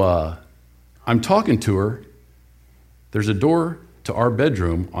 So I'm talking to her. There's a door to our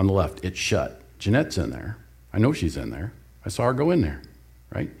bedroom on the left. It's shut. Jeanette's in there. I know she's in there. I saw her go in there,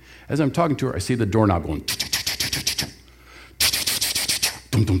 right? As I'm talking to her, I see the doorknob going.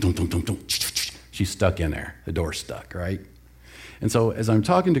 She's stuck in there. The door's stuck, right? And so as I'm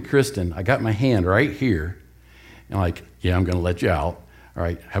talking to Kristen, I got my hand right here. And like, yeah, I'm going to let you out. All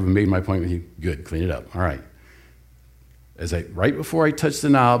right, haven't made my appointment with you. Good, clean it up. All right. Right before I touched the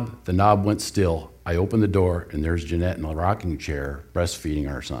knob went still. I opened the door, and there's Jeanette in a rocking chair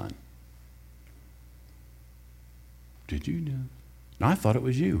breastfeeding our son. Did you do? No, I thought it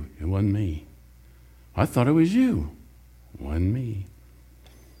was you. It wasn't me. I thought it was you. It wasn't me.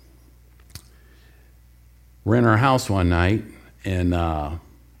 We're in our house one night, and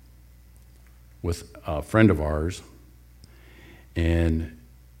with a friend of ours, and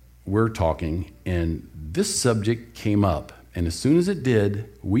we're talking, and this subject came up. And as soon as it did,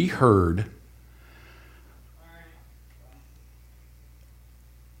 we heard,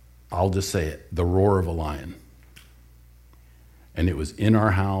 I'll just say it, the roar of a lion. And it was in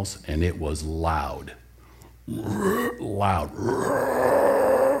our house, and it was loud. Loud.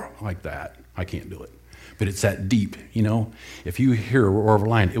 Like that. I can't do it. But it's that deep, you know. If you hear a roar of a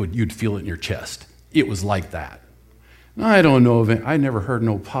lion, you'd feel it in your chest. It was like that. I don't know of it. I never heard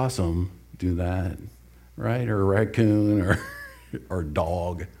no possum do that, right? Or a raccoon or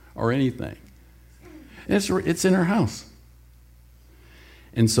dog or anything. And it's in our house.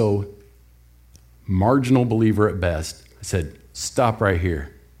 And so, marginal believer at best, I said, stop right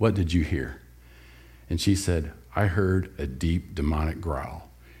here. What did you hear? And she said, I heard a deep demonic growl.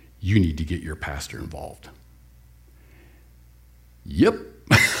 You need to get your pastor involved. Yep.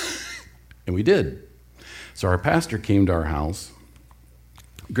 And we did. So our pastor came to our house.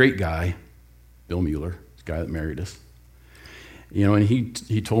 Great guy, Bill Mueller, the guy that married us. You know, and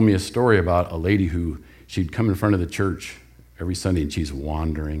he told me a story about a lady who she'd come in front of the church every Sunday, and she's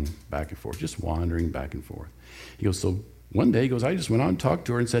wandering back and forth, just wandering back and forth. He goes, so one day, he goes, I just went out and talked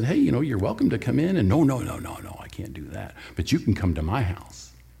to her and said, hey, you know, you're welcome to come in. And no, I can't do that. But you can come to my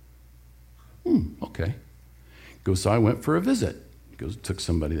house. Okay. He goes, so I went for a visit. He goes, took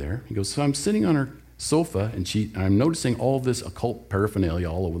somebody there. He goes, so I'm sitting on her sofa, and I'm noticing all this occult paraphernalia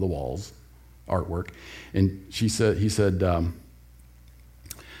all over the walls, artwork. And he said,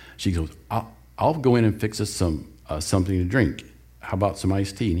 she goes, I'll go in and fix us something to drink. How about some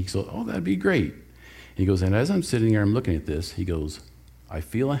iced tea? And he goes, oh, that'd be great. He goes, and as I'm sitting there, I'm looking at this, he goes, I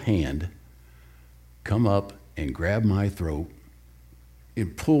feel a hand come up and grab my throat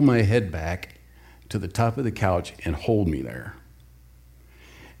and pull my head back to the top of the couch and hold me there.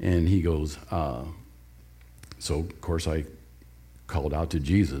 And he goes, so of course I called out to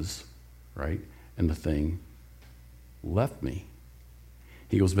Jesus, right? And the thing left me.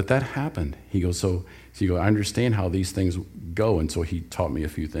 He goes, but that happened. He goes, so you go, I understand how these things go. And so he taught me a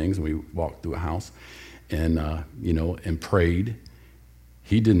few things, and we walked through a house and, and prayed.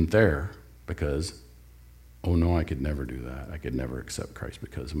 He didn't there because, oh no, I could never do that. I could never accept Christ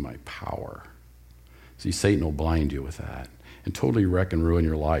because of my power. See, Satan will blind you with that and totally wreck and ruin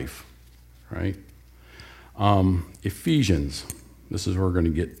your life, right? Ephesians, this is where we're going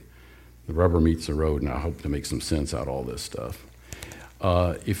to get, the rubber meets the road, and I hope to make some sense out of all this stuff.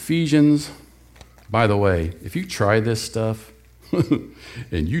 Ephesians, by the way, if you try this stuff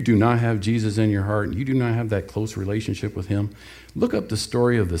and you do not have Jesus in your heart and you do not have that close relationship with him, look up the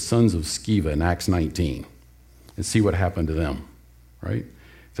story of the sons of Sceva in Acts 19 and see what happened to them, right?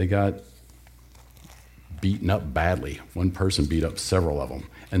 They got beaten up badly. One person beat up several of them.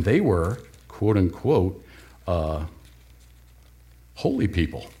 And they were, quote unquote, holy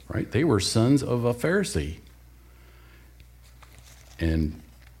people, right? They were sons of a Pharisee. And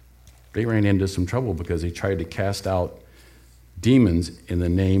they ran into some trouble because they tried to cast out demons in the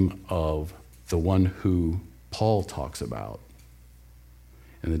name of the one who Paul talks about.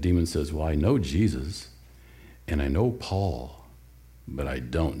 And the demon says, well, I know Jesus, and I know Paul, but I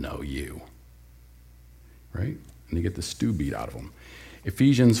don't know you. Right? And they get the stew beat out of them.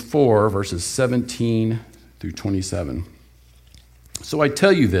 Ephesians 4, verses 17 through 27. So I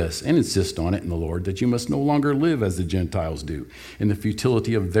tell you this, and insist on it in the Lord, that you must no longer live as the Gentiles do, in the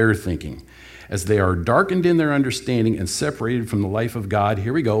futility of their thinking, as they are darkened in their understanding and separated from the life of God.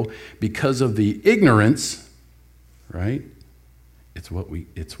 Here we go, because of the ignorance, right? It's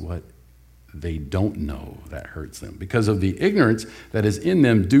what they don't know that hurts them. Because of the ignorance that is in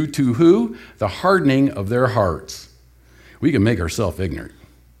them due to who? The hardening of their hearts. We can make ourselves ignorant.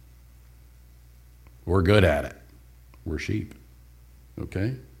 We're good at it. We're sheep.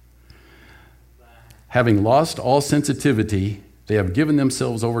 Okay? Having lost all sensitivity, they have given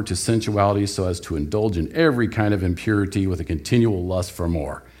themselves over to sensuality so as to indulge in every kind of impurity with a continual lust for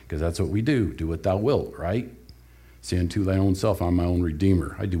more. Because that's what we do. Do what thou wilt, right? Say unto thy own self, I'm my own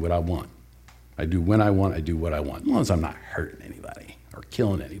redeemer. I do what I want. I do when I want. I do what I want. As long as I'm not hurting anybody or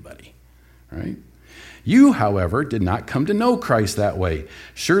killing anybody, right? You, however, did not come to know Christ that way.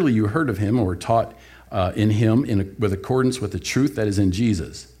 Surely you heard of him or were taught in him with accordance with the truth that is in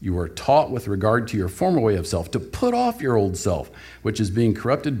Jesus. You were taught with regard to your former way of self to put off your old self, which is being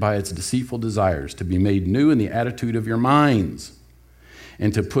corrupted by its deceitful desires, to be made new in the attitude of your minds,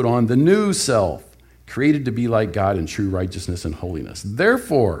 and to put on the new self, created to be like God in true righteousness and holiness.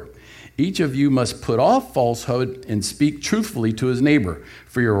 Therefore, each of you must put off falsehood and speak truthfully to his neighbor,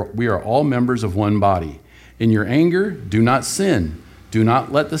 for we are all members of one body. In your anger, do not sin. Do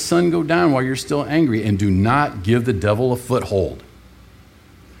not let the sun go down while you're still angry, and do not give the devil a foothold.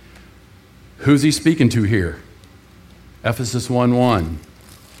 Who's he speaking to here? Ephesus 1:1.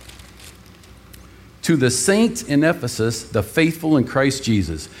 To the saints in Ephesus, the faithful in Christ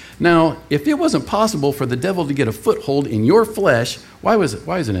Jesus. Now, if it wasn't possible for the devil to get a foothold in your flesh, why is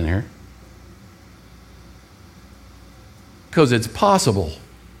it in here? Because it's possible.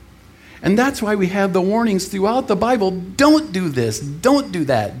 And that's why we have the warnings throughout the Bible. Don't do this. Don't do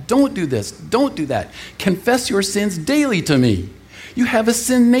that. Don't do this. Don't do that. Confess your sins daily to me. You have a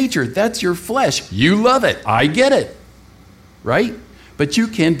sin nature. That's your flesh. You love it. I get it. Right? But you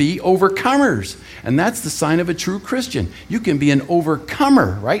can be overcomers. And that's the sign of a true Christian. You can be an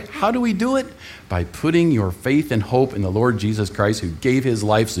overcomer, right? How do we do it? By putting your faith and hope in the Lord Jesus Christ, who gave his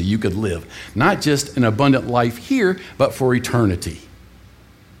life so you could live. Not just an abundant life here, but for eternity.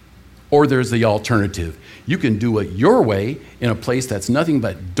 Or there's the alternative. You can do it your way in a place that's nothing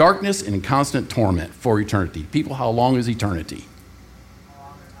but darkness and constant torment for eternity. People, how long is eternity?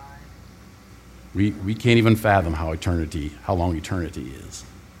 We can't even fathom how long eternity is.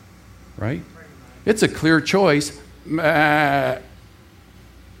 Right? It's a clear choice. You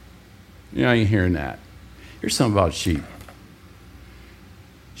ain't hearing that. Here's something about sheep.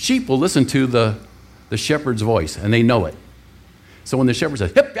 Sheep will listen to the shepherd's voice, and they know it. So when the shepherd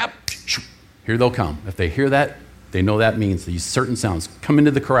says, hip, yap, here they'll come. If they hear that, they know that means these certain sounds come into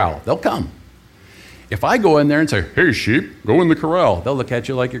the corral. They'll come. If I go in there and say, hey, sheep, go in the corral, they'll look at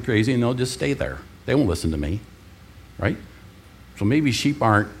you like you're crazy, and they'll just stay there. They won't listen to me, right? So maybe sheep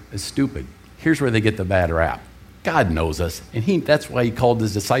aren't as stupid. Here's where they get the bad rap. God knows us, and that's why he called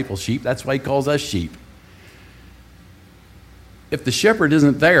his disciples sheep. That's why he calls us sheep. If the shepherd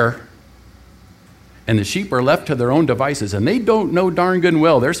isn't there, and the sheep are left to their own devices, and they don't know darn good and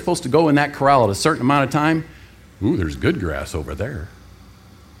well they're supposed to go in that corral at a certain amount of time, ooh, there's good grass over there.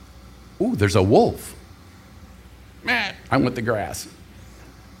 Ooh, there's a wolf. Meh, I want the grass.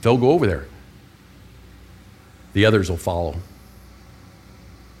 They'll go over there. The others will follow.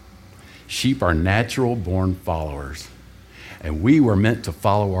 Sheep are natural-born followers, and we were meant to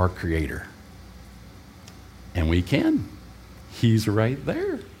follow our Creator. And we can. He's right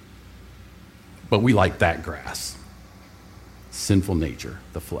there. But we like that grass. Sinful nature,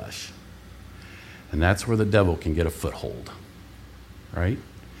 the flesh. And that's where the devil can get a foothold, right?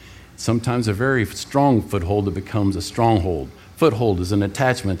 Sometimes a very strong foothold that becomes a stronghold. Foothold is an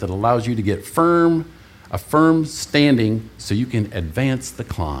attachment that allows you to get a firm standing so you can advance the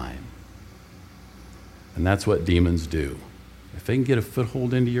climb. And that's what demons do. If they can get a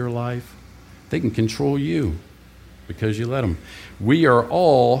foothold into your life, they can control you because you let them. We're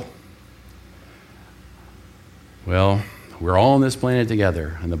all on this planet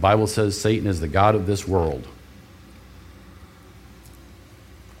together, and the Bible says Satan is the god of this world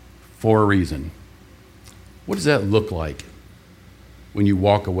for a reason. What does that look like when you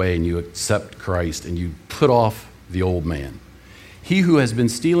walk away and you accept Christ and you put off the old man? He who has been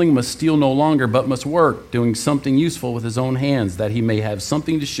stealing must steal no longer, but must work, doing something useful with his own hands, that he may have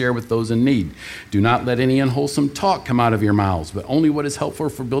something to share with those in need. Do not let any unwholesome talk come out of your mouths, but only what is helpful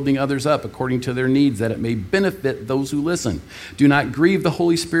for building others up according to their needs, that it may benefit those who listen. Do not grieve the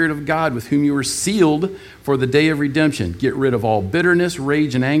Holy Spirit of God, with whom you were sealed for the day of redemption. Get rid of all bitterness,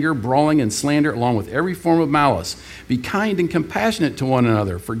 rage, and anger, brawling and slander, along with every form of malice. Be kind and compassionate to one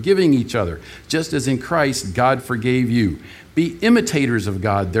another, forgiving each other, just as in Christ God forgave you. Be imitators of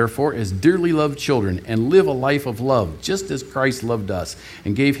God, therefore, as dearly loved children, and live a life of love, just as Christ loved us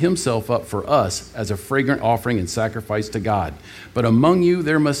and gave himself up for us as a fragrant offering and sacrifice to God. But among you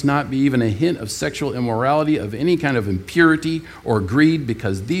there must not be even a hint of sexual immorality, of any kind of impurity or greed,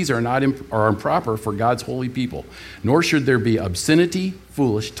 because these are improper for God's holy people. Nor should there be obscenity,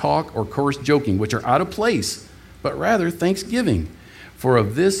 foolish talk, or coarse joking, which are out of place, but rather thanksgiving. For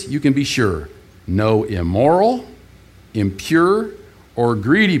of this you can be sure: no immoral, impure, or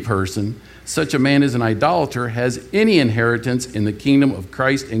greedy person, such a man as an idolater, has any inheritance in the kingdom of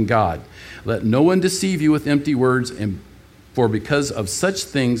Christ and God. Let no one deceive you with empty words, for because of such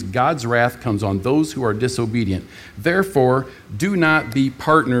things God's wrath comes on those who are disobedient. Therefore, do not be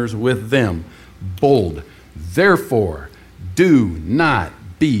partners with them. Bold. Therefore, do not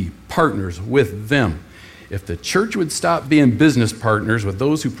be partners with them. If the church would stop being business partners with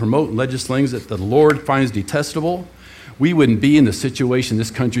those who promote legislations that the Lord finds detestable, we wouldn't be in the situation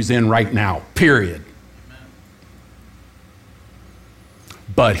this country's in right now, period. Amen.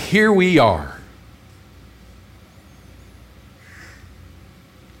 But here we are.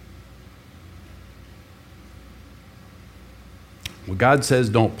 Well, God says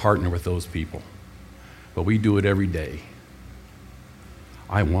don't partner with those people, but we do it every day.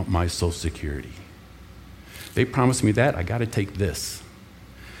 I want my Social Security. They promised me that, I got to take this.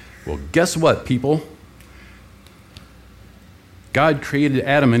 Well, guess what, people? God created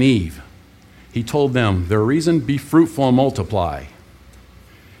Adam and Eve. He told them, their reason, be fruitful and multiply.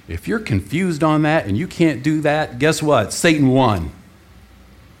 If you're confused on that and you can't do that, guess what? Satan won.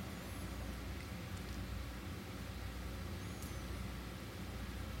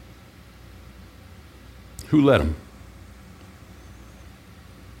 Who let him?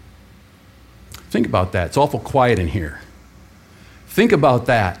 Think about that. It's awful quiet in here. Think about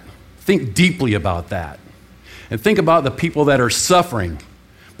that. Think deeply about that. And think about the people that are suffering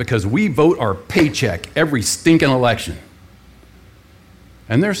because we vote our paycheck every stinking election.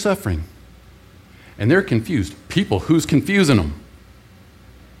 And they're suffering. And they're confused. People, who's confusing them?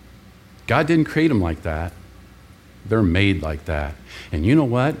 God didn't create them like that. They're made like that. And you know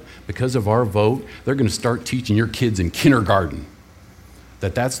what? Because of our vote, they're going to start teaching your kids in kindergarten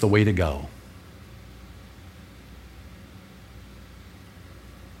that that's the way to go.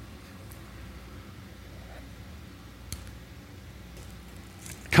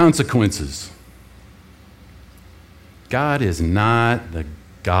 Consequences. God is not the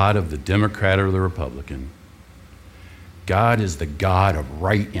God of the Democrat or the Republican. God is the God of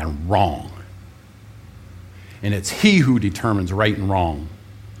right and wrong. And it's he who determines right and wrong.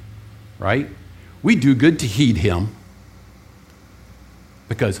 Right? We do good to heed him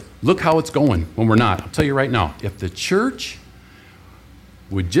because look how it's going when we're not. I'll tell you right now, if the church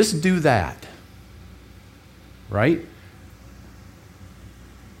would just do that, right?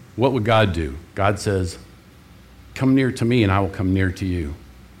 What would God do? God says, come near to me and I will come near to you.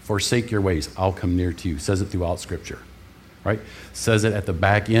 Forsake your ways, I'll come near to you. Says it throughout Scripture, right? Says it at the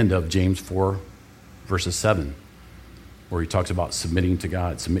back end of James 4, verses 7, where he talks about submitting to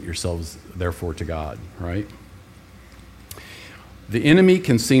God. Submit yourselves, therefore, to God, right? The enemy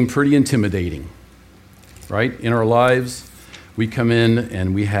can seem pretty intimidating, right? In our lives, we come in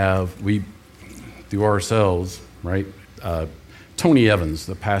and we through ourselves, right? Tony Evans,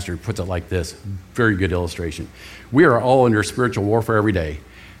 the pastor, puts it like this, very good illustration. We are all under spiritual warfare every day.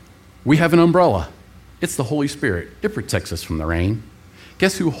 We have an umbrella. It's the Holy Spirit. It protects us from the rain.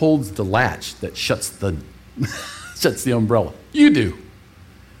 Guess who holds the latch that shuts the umbrella? You do.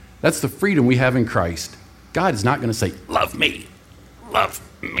 That's the freedom we have in Christ. God is not going to say, love me,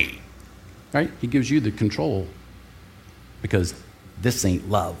 right? He gives you the control because this ain't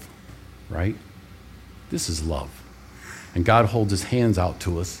love, right? This is love. And God holds his hands out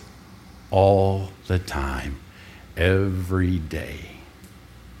to us all the time, every day.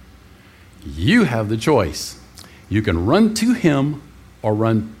 You have the choice. You can run to him or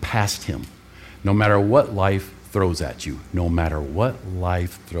run past him, no matter what life throws at you. No matter what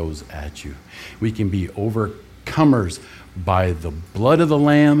life throws at you. We can be overcomers by the blood of the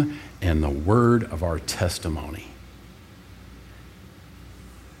Lamb and the word of our testimony.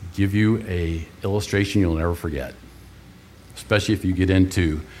 Give you an illustration you'll never forget. especially if you get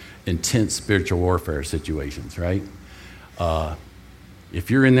into intense spiritual warfare situations, right? If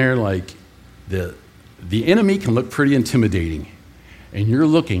you're in there, like, the enemy can look pretty intimidating, and you're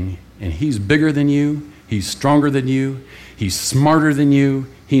looking, and he's bigger than you, he's stronger than you, he's smarter than you,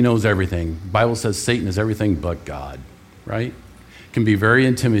 he knows everything. The Bible says Satan is everything but God, right? Can be very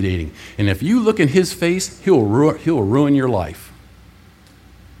intimidating. And if you look in his face, he'll ruin your life,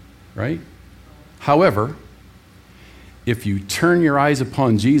 right? However, if you turn your eyes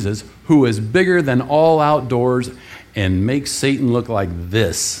upon Jesus, who is bigger than all outdoors and makes Satan look like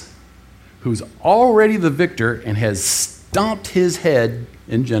this, who's already the victor and has stomped his head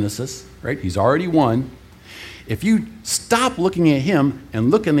in Genesis, right? He's already won. If you stop looking at him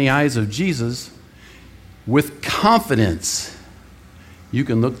and look in the eyes of Jesus with confidence, you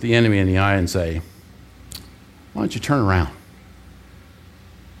can look the enemy in the eye and say, why don't you turn around?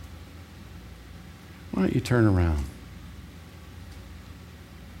 Why don't you turn around?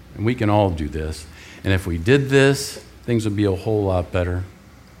 And we can all do this. And if we did this, things would be a whole lot better,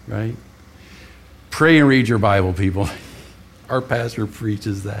 right? Pray and read your Bible, people. Our pastor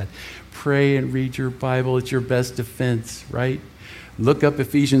preaches that. Pray and read your Bible. It's your best defense, right? Look up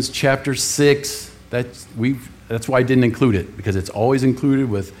Ephesians chapter 6. That's why I didn't include it, because it's always included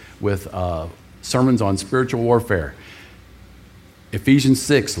with sermons on spiritual warfare. Ephesians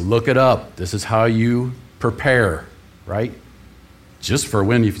 6, look it up. This is how you prepare, right? Just for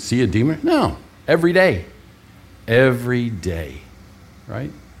when you see a demon? No, every day. Every day,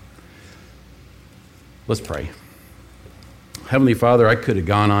 right? Let's pray. Heavenly Father, I could have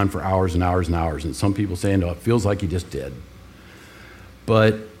gone on for hours and hours and hours, and some people say, no, it feels like you just did.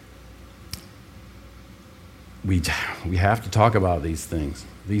 But we have to talk about these things.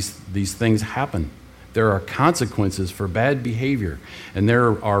 These things happen. There are consequences for bad behavior, and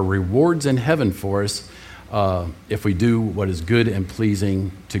there are rewards in heaven for us if we do what is good and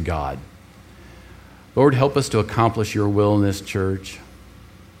pleasing to God. Lord, help us to accomplish your will in this church.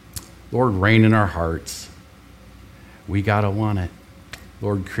 Lord, reign in our hearts. We got to want it.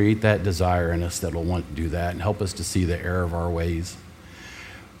 Lord, create that desire in us that will want to do that, and help us to see the error of our ways.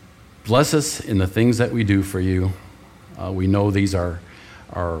 Bless us in the things that we do for you. We know these are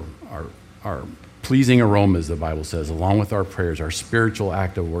pleasing aromas, the Bible says, along with our prayers, our spiritual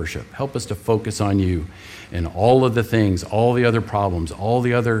act of worship. Help us to focus on you and all of the things, all the other problems, all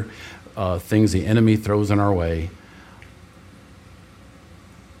the other things the enemy throws in our way.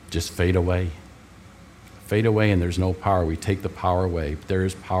 Just fade away. Fade away, and there's no power. We take the power away. There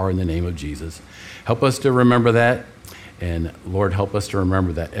is power in the name of Jesus. Help us to remember that. And Lord, help us to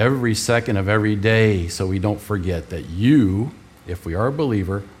remember that every second of every day, so we don't forget that you, if we are a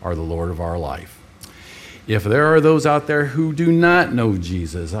believer, are the Lord of our life. If there are those out there who do not know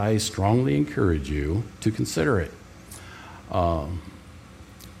Jesus, I strongly encourage you to consider it.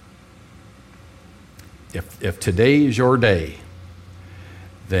 If today is your day,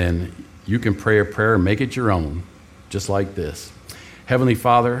 then you can pray a prayer and make it your own, just like this. Heavenly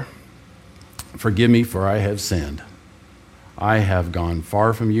Father, forgive me, for I have sinned. I have gone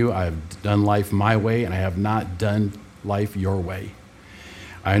far from you. I have done life my way, and I have not done life your way.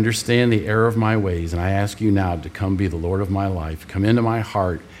 I understand the error of my ways, and I ask you now to come be the Lord of my life. Come into my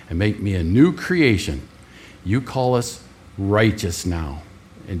heart and make me a new creation. You call us righteous now,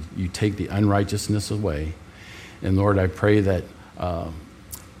 and you take the unrighteousness away. And Lord, I pray that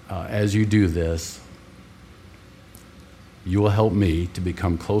as you do this, you will help me to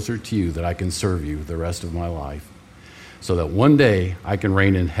become closer to you, that I can serve you the rest of my life, so that one day I can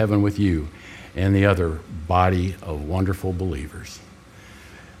reign in heaven with you and the other body of wonderful believers.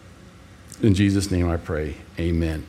 In Jesus' name I pray, amen.